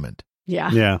General Hammond.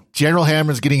 Yeah. General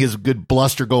Hammond's getting his good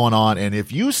bluster going on, and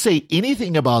if you say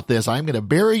anything about this, I'm going to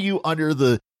bury you under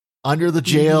the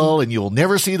jail, and you'll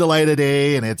never see the light of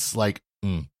day. And it's like.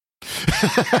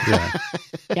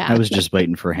 Yeah. I was just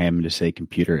waiting for Hammond to say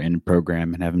computer end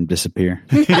program and have him disappear.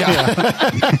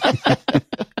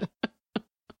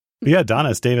 Yeah,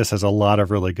 Donna S. Davis has a lot of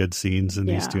really good scenes in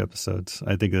these two episodes.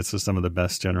 I think this is some of the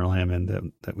best General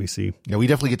Hammond that we see. Yeah, we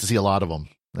definitely get to see a lot of them.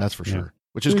 That's for sure,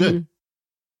 which is good.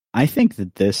 I think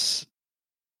that this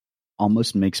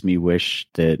almost makes me wish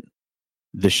that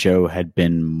the show had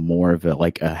been more of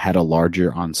had a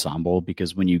larger ensemble,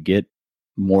 because when you get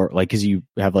more because you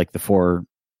have like the four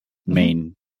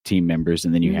main team members,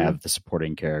 and then you have the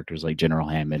supporting characters like General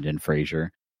Hammond and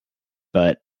Fraser,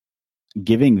 but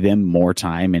giving them more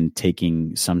time and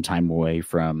taking some time away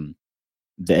from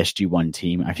the SG1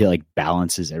 team, I feel like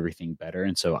balances everything better.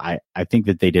 And so I think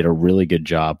that they did a really good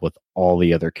job with all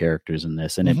the other characters in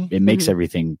this, and it makes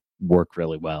everything work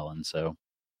really well. And so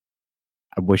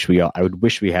I would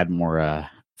wish we had more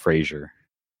Fraser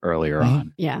earlier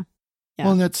on. Yeah.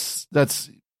 Well, that's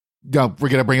we're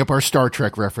going to bring up our Star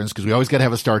Trek reference, because we always got to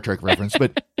have a Star Trek reference.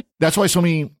 But that's why so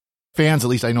many fans, at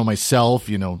least I know myself,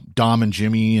 Dom and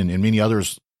Jimmy and many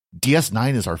others,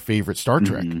 DS9 is our favorite Star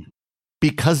Trek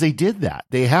because they did that.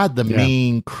 They had the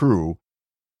main crew,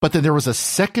 but then there was a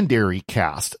secondary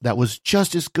cast that was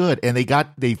just as good, and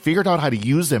they figured out how to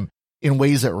use them in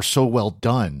ways that were so well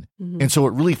done. And so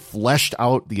it really fleshed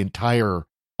out the entire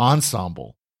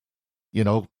ensemble.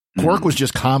 Quark was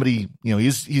just comedy,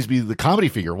 he's the comedy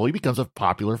figure. Well, he becomes a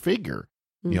popular figure,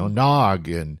 Nog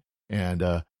and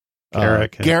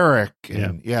Garrick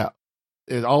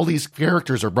and all these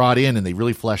characters are brought in, and they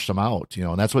really fleshed them out,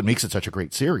 and that's what makes it such a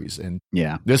great series. And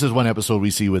this is one episode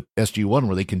we see with SG1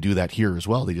 where they can do that here as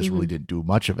well. They just really didn't do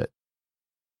much of it.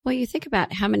 Well, you think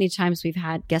about how many times we've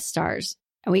had guest stars,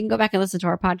 and we can go back and listen to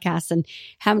our podcast, and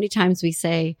how many times we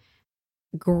say,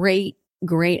 great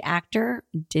actor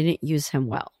didn't use him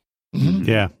well. Mm-hmm.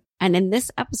 Yeah. And in this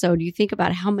episode, you think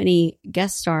about how many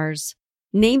guest stars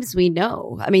names we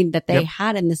know. I mean, that they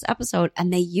had in this episode,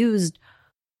 and they used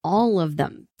all of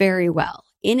them very well.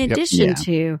 In addition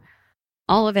to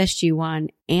all of SG-1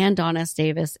 and Don S.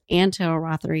 Davis and Taylor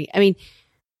Rothery. I mean,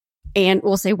 and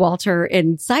we'll say Walter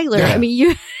and Seiler. Yeah. I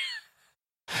mean,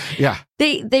 Yeah.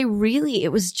 They really,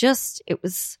 it was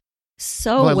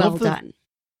so well done.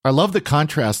 I love the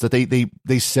contrast that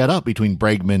they set up between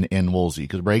Bregman and Woolsey,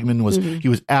 because Bregman was he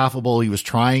was affable, he was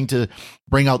trying to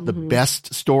bring out the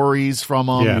best stories from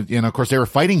him, and of course they were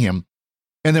fighting him.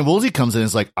 And then Woolsey comes in and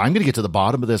is like, I'm going to get to the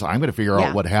bottom of this. I'm going to figure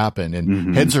out what happened,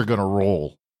 and heads are going to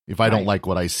roll if I don't like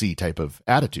what I see, type of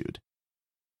attitude.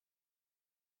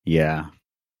 Yeah.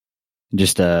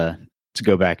 Just to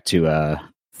go back to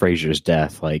Frasier's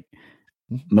death, like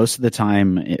most of the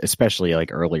time, especially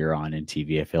like earlier on in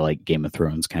TV, I feel like Game of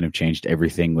Thrones kind of changed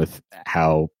everything with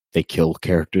how they kill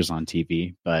characters on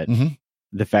TV. But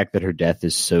the fact that her death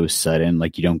is so sudden,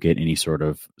 like you don't get any sort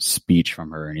of speech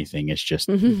from her or anything. It's just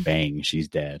bang, she's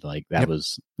dead. Like that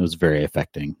was very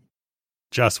affecting.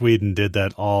 Joss Whedon did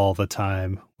that all the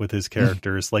time with his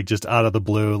characters, like just out of the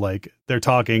blue, like they're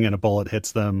talking and a bullet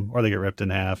hits them or they get ripped in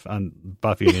half. On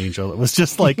Buffy and Angel, it was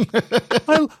just like,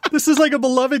 this is like a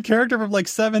beloved character from like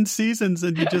 7 seasons.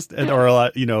 And you just, or a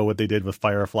lot, what they did with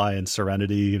Firefly and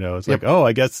Serenity, it's like, oh,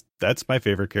 I guess that's my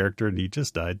favorite character. And he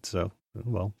just died. So,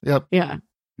 well. Yep. Yeah.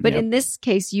 But in this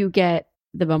case, you get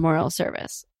the memorial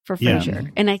service for Frasier.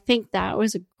 And I think that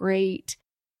was a great,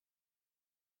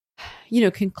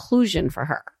 conclusion for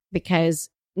her, because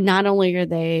not only are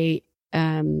they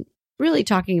really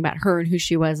talking about her and who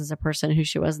she was as a person, who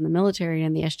she was in the military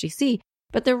and the SGC,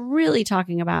 but they're really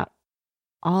talking about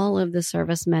all of the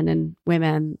servicemen and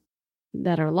women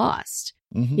that are lost,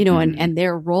 and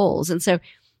their roles. And so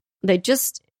they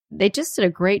just did a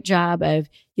great job of,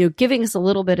 giving us a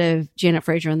little bit of Janet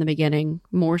Frasier in the beginning,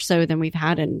 more so than we've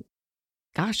had in,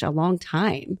 a long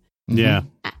time. Yeah.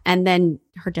 And then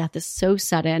her death is so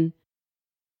sudden.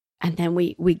 And then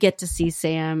we get to see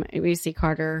Sam, we see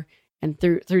Carter, and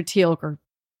through Teal'c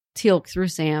through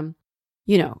Sam,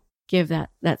 give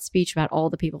that speech about all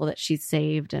the people that she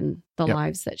saved and the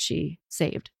lives that she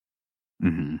saved.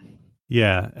 Mm-hmm.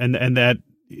 Yeah, and that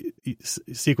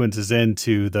sequences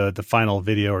into the final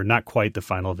video, or not quite the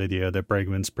final video, that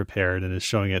Bregman's prepared and is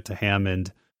showing it to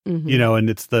Hammond. And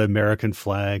it's the American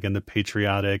flag and the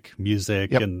patriotic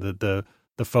music and the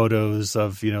photos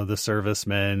of the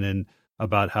servicemen and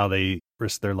about how they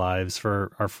risked their lives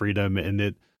for our freedom.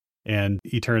 And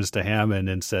he turns to Hammond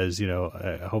and says,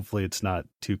 hopefully it's not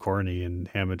too corny. And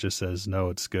Hammond just says,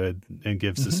 no, it's good. And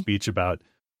gives a speech about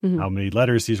how many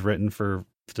letters he's written to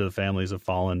the families of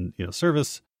fallen,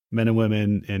 service men and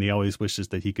women. And he always wishes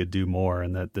that he could do more,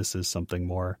 and that this is something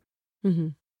more,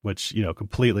 which,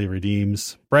 completely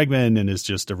redeems Bregman and is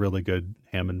just a really good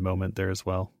Hammond moment there as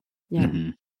well. Yeah.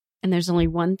 And there's only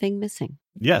one thing missing.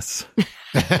 Yes.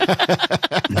 Of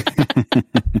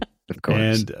course.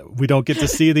 And we don't get to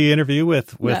see the interview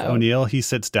with O'Neill. He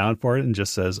sits down for it and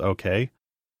just says, okay.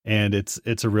 And it's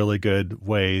a really good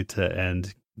way to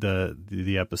end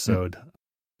the episode.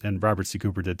 And Robert C.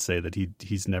 Cooper did say that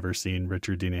he's never seen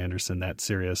Richard Dean Anderson that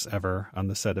serious ever on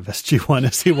the set of SG-1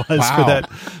 as he was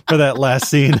for that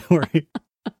last scene where he...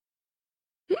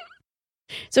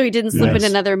 So he didn't slip in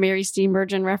another Mary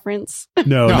Steenburgen reference?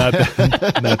 No, not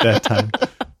that time.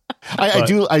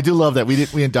 I do love that. We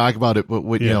didn't talk about it, but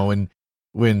when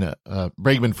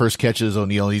Bregman first catches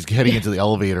O'Neill, he's heading into the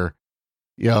elevator.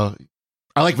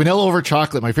 I like vanilla over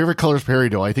chocolate. My favorite color is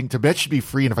peridot. I think Tibet should be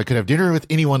free, and if I could have dinner with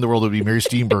anyone in the world, it would be Mary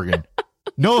Steenburgen.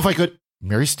 No, if I could.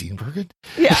 Mary Steenburgen?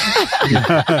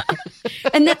 Yeah.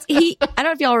 And that's I don't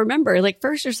know if y'all remember, like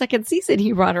first or second season,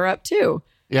 he brought her up too.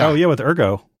 Yeah. Oh yeah, with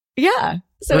Ergo. Yeah.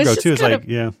 So Ergo it's just too is kind like, of,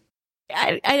 yeah.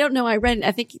 I don't know. I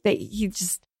think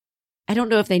that I don't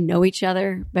know if they know each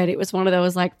other, but it was one of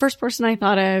those like first person I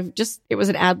thought of, it was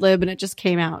an ad lib and it just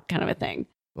came out kind of a thing.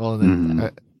 Well,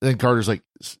 then Carter's like,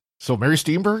 so Mary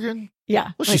Steenburgen?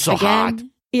 Yeah. Well, she's so hot.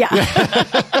 Yeah.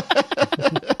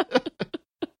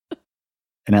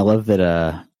 And I love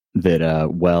that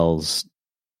Wells,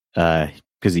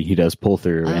 because he does pull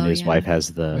through, and his wife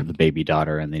has the baby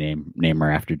daughter, and they name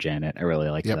her after Janet. I really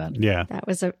liked that. Yeah, that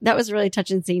was a really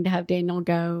touching scene to have Daniel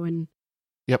go and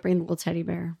bring the little teddy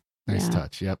bear. Nice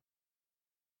touch. Yep.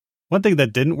 One thing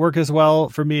that didn't work as well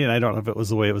for me, and I don't know if it was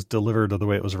the way it was delivered or the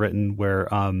way it was written, where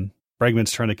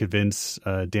Bregman's trying to convince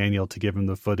Daniel to give him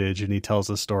the footage, and he tells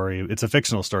a story. It's a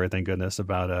fictional story, thank goodness,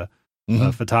 about a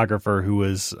photographer who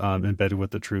was embedded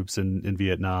with the troops in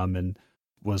Vietnam and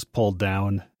was pulled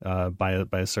down by a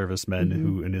serviceman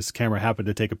who, and his camera happened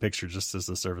to take a picture just as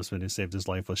the serviceman who saved his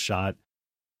life was shot.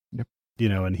 Yep.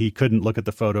 And he couldn't look at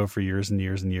the photo for years and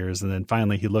years and years. And then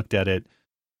finally he looked at it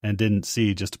and didn't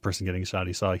see just a person getting shot.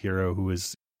 He saw a hero who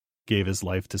gave his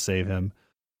life to save him.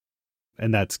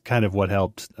 And that's kind of what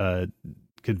helped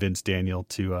convince Daniel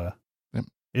to,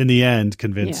 in the end,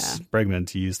 convince Bregman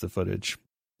to use the footage.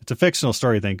 It's a fictional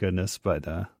story, thank goodness, but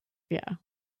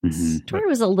Story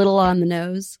was a little on the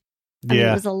nose. I mean,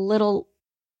 it was a little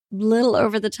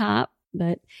over the top,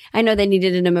 but I know they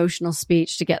needed an emotional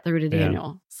speech to get through to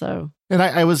Daniel. So, and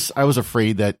I was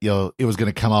afraid that it was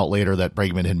going to come out later that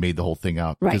Bregman had made the whole thing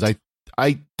up, because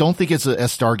I don't think it's a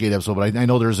Stargate episode, but I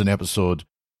know there's an episode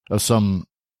of some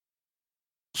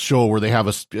show where they have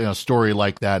a story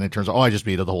like that, and it turns out, I just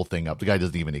made the whole thing up. The guy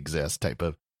doesn't even exist, type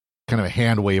of kind of a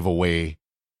hand wave away.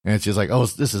 And it's just like,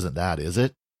 this isn't that, is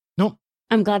it? Nope.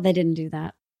 I'm glad they didn't do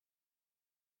that.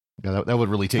 Yeah, that would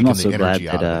really take the energy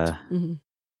out of it.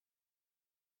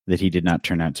 That he did not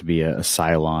turn out to be a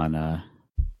Cylon,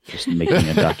 just making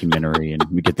a documentary, and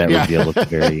we get that reveal at the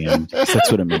very end. So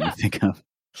that's what it made me think of.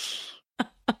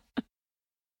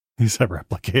 He's a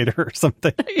replicator or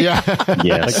something. Yeah.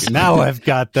 Yes. Like, now I've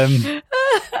got them.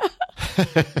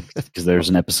 Because there's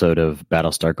an episode of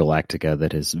Battlestar Galactica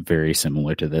that is very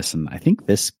similar to this, and I think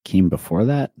this came before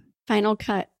that. Final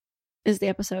Cut is the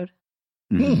episode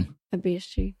of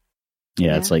BSG.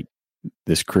 Yeah, it's like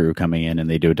this crew coming in and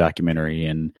they do a documentary,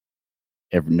 and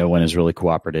no one is really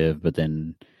cooperative, but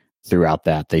then throughout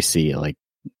that they see that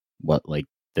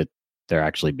they're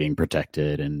actually being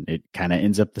protected, and it kind of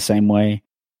ends up the same way.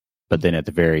 But then at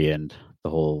the very end, the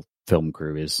whole film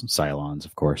crew is Cylons,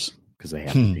 of course, because they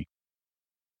have to be.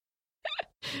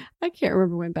 I can't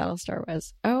remember when Battlestar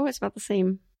was. Oh, it's about the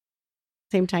same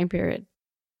time period.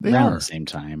 They are the same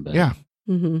time, but yeah.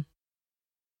 Mm-hmm.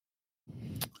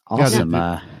 Awesome.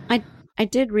 I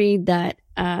did read that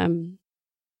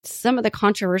some of the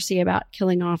controversy about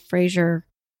killing off Frasier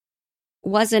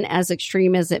wasn't as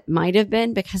extreme as it might have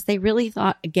been, because they really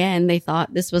thought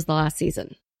this was the last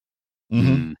season.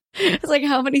 Mm-hmm. It's like,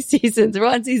 how many seasons? We're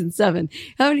on season 7.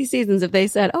 How many seasons have they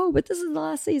said, but this is the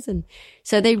last season?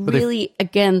 So they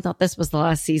again thought this was the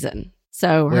last season.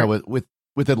 So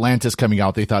with Atlantis coming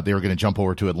out, they thought they were going to jump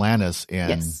over to Atlantis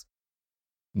and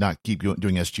not keep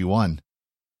doing SG-1.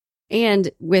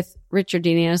 And with Richard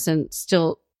Dean Anderson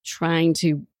still trying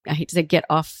to, I hate to say, get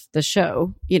off the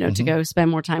show, to go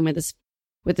spend more time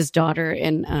with his daughter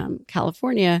in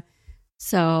California.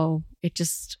 So they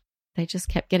just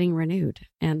kept getting renewed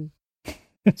and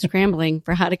scrambling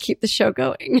for how to keep the show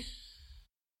going.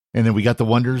 And then we got the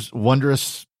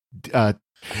wondrous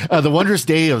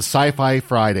day of Sci-Fi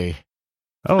Friday.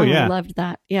 Oh yeah, I loved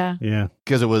that. Yeah,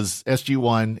 because it was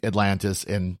SG-1, Atlantis,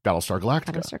 and Battlestar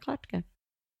Galactica.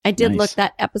 I did look.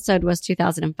 That episode was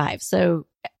 2005, so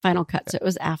Final Cut. So it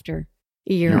was after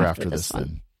a year after this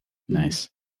one. Then. Nice.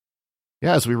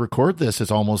 Yeah, as we record this,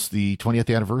 it's almost the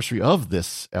 20th anniversary of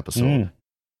this episode.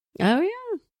 Oh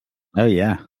yeah. Oh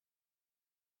yeah.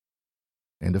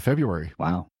 End of February.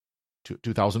 Wow.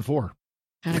 2004.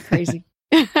 Kind of crazy.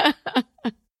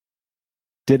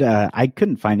 I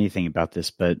couldn't find anything about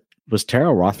this, but was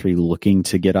Tara Rothery looking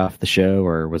to get off the show,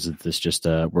 or was it this just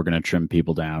we're going to trim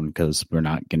people down because we're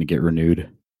not going to get renewed?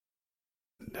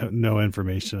 No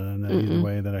information on that either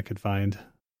way that I could find.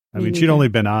 I mean, she'd only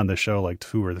been on the show like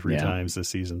 2 or 3 times this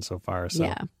season so far. So.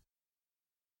 Yeah.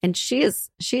 And she is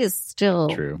still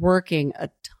working a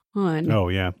ton. Oh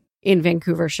yeah. In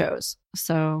Vancouver shows.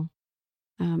 So,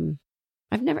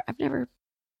 I've never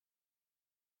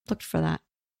looked for that.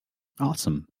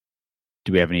 Awesome.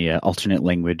 Do we have any alternate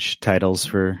language titles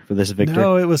for this, Victor?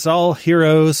 No, it was all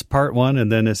Heroes Part 1,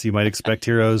 and then, as you might expect,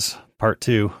 Heroes Part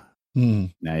 2.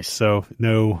 Nice. So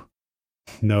no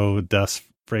Das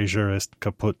Frasier ist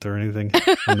kaputt or anything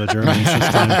from the Germans this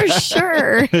time. For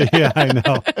sure. Yeah, I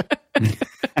know.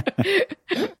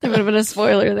 There would have been a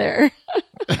spoiler there.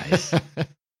 Nice. Do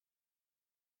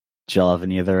y'all have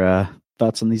any other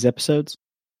thoughts on these episodes?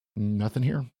 Nothing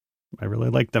here. I really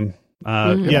like them.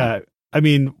 Yeah, I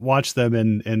mean, watch them,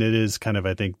 and it is kind of,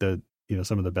 I think,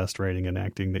 some of the best writing and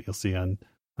acting that you'll see on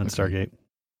Stargate.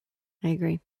 I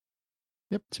agree.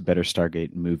 Yep, it's a better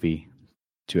Stargate movie,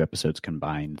 2 episodes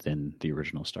combined, than the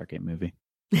original Stargate movie.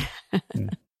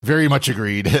 Very much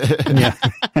agreed. Yeah.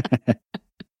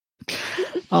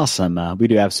 Awesome. We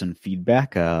do have some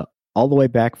feedback all the way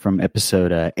back from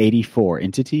episode 84,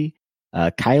 Entity.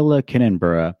 Kyla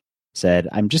Kinnenborough said,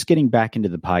 I'm just getting back into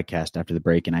the podcast after the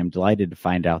break, and I'm delighted to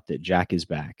find out that Jack is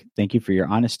back. Thank you for your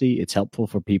honesty. It's helpful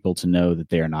for people to know that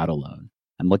they are not alone.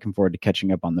 I'm looking forward to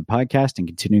catching up on the podcast and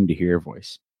continuing to hear your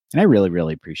voice. And I really,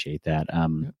 really appreciate that.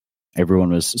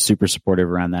 Everyone was super supportive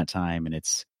around that time, and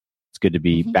it's good to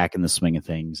be back in the swing of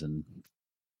things and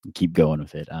keep going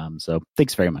with it. So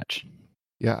thanks very much.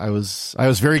 Yeah, I was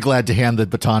very glad to hand the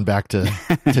baton back to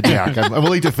Jack. I'm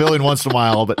willing to fill in once in a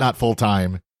while, but not full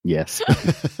time. Yes.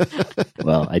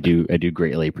 Well, I do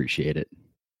greatly appreciate it.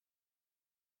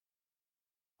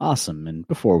 Awesome. And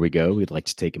before we go, we'd like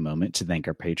to take a moment to thank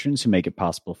our patrons who make it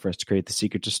possible for us to create The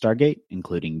Secret to Stargate,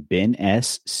 including Ben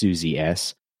S., Susie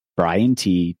S., Brian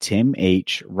T., Tim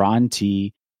H., Ron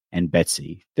T., and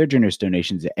Betsy. Their generous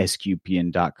donations at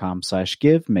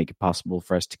sqpn.com/give make it possible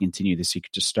for us to continue The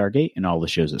Secret to Stargate and all the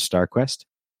shows at StarQuest.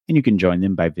 And you can join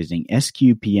them by visiting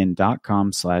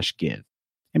sqpn.com/give.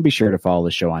 And be sure to follow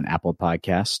the show on Apple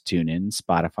Podcasts, TuneIn,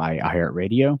 Spotify,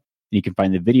 iHeartRadio. And you can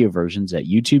find the video versions at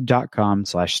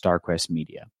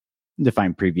youtube.com/StarQuestMedia. And to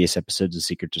find previous episodes of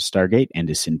Secret to Stargate and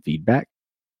to send feedback,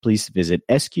 please visit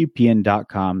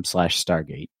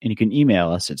sqpn.com/Stargate. And you can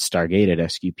email us at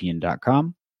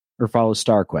stargate@sqpn.com or follow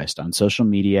StarQuest on social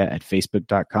media at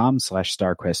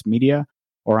facebook.com/StarQuestMedia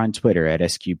or on Twitter at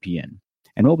SQPN.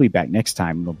 And we'll be back next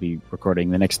time. We'll be recording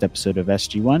the next episode of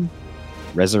SG-1,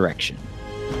 Resurrection.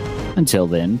 Until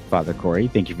then, Father Corey,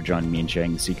 thank you for joining me and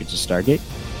sharing The Secrets of Stargate.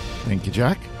 Thank you,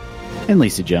 Jack. And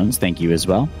Lisa Jones, thank you as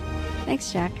well.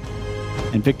 Thanks, Jack.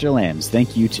 And Victor Lambs,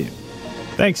 thank you too.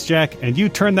 Thanks, Jack. And you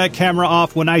turn that camera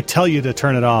off when I tell you to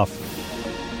turn it off.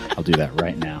 I'll do that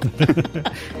right now.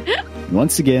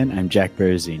 Once again, I'm Jack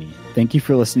Berrezzini. Thank you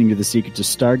for listening to The Secrets of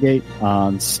Stargate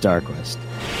on StarQuest.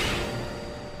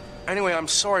 Anyway, I'm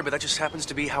sorry, but that just happens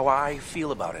to be how I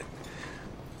feel about it.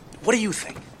 What do you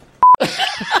think?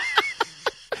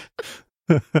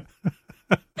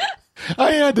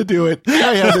 I had to do it.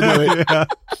 Yeah.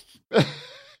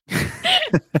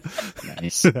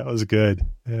 Nice. That was good.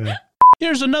 Yeah.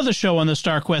 Here's another show on the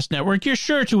StarQuest Network you're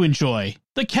sure to enjoy,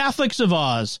 The Catholics of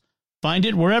Oz. Find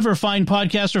it wherever fine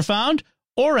podcasts are found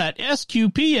or at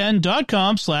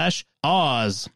sqpn.com/Oz.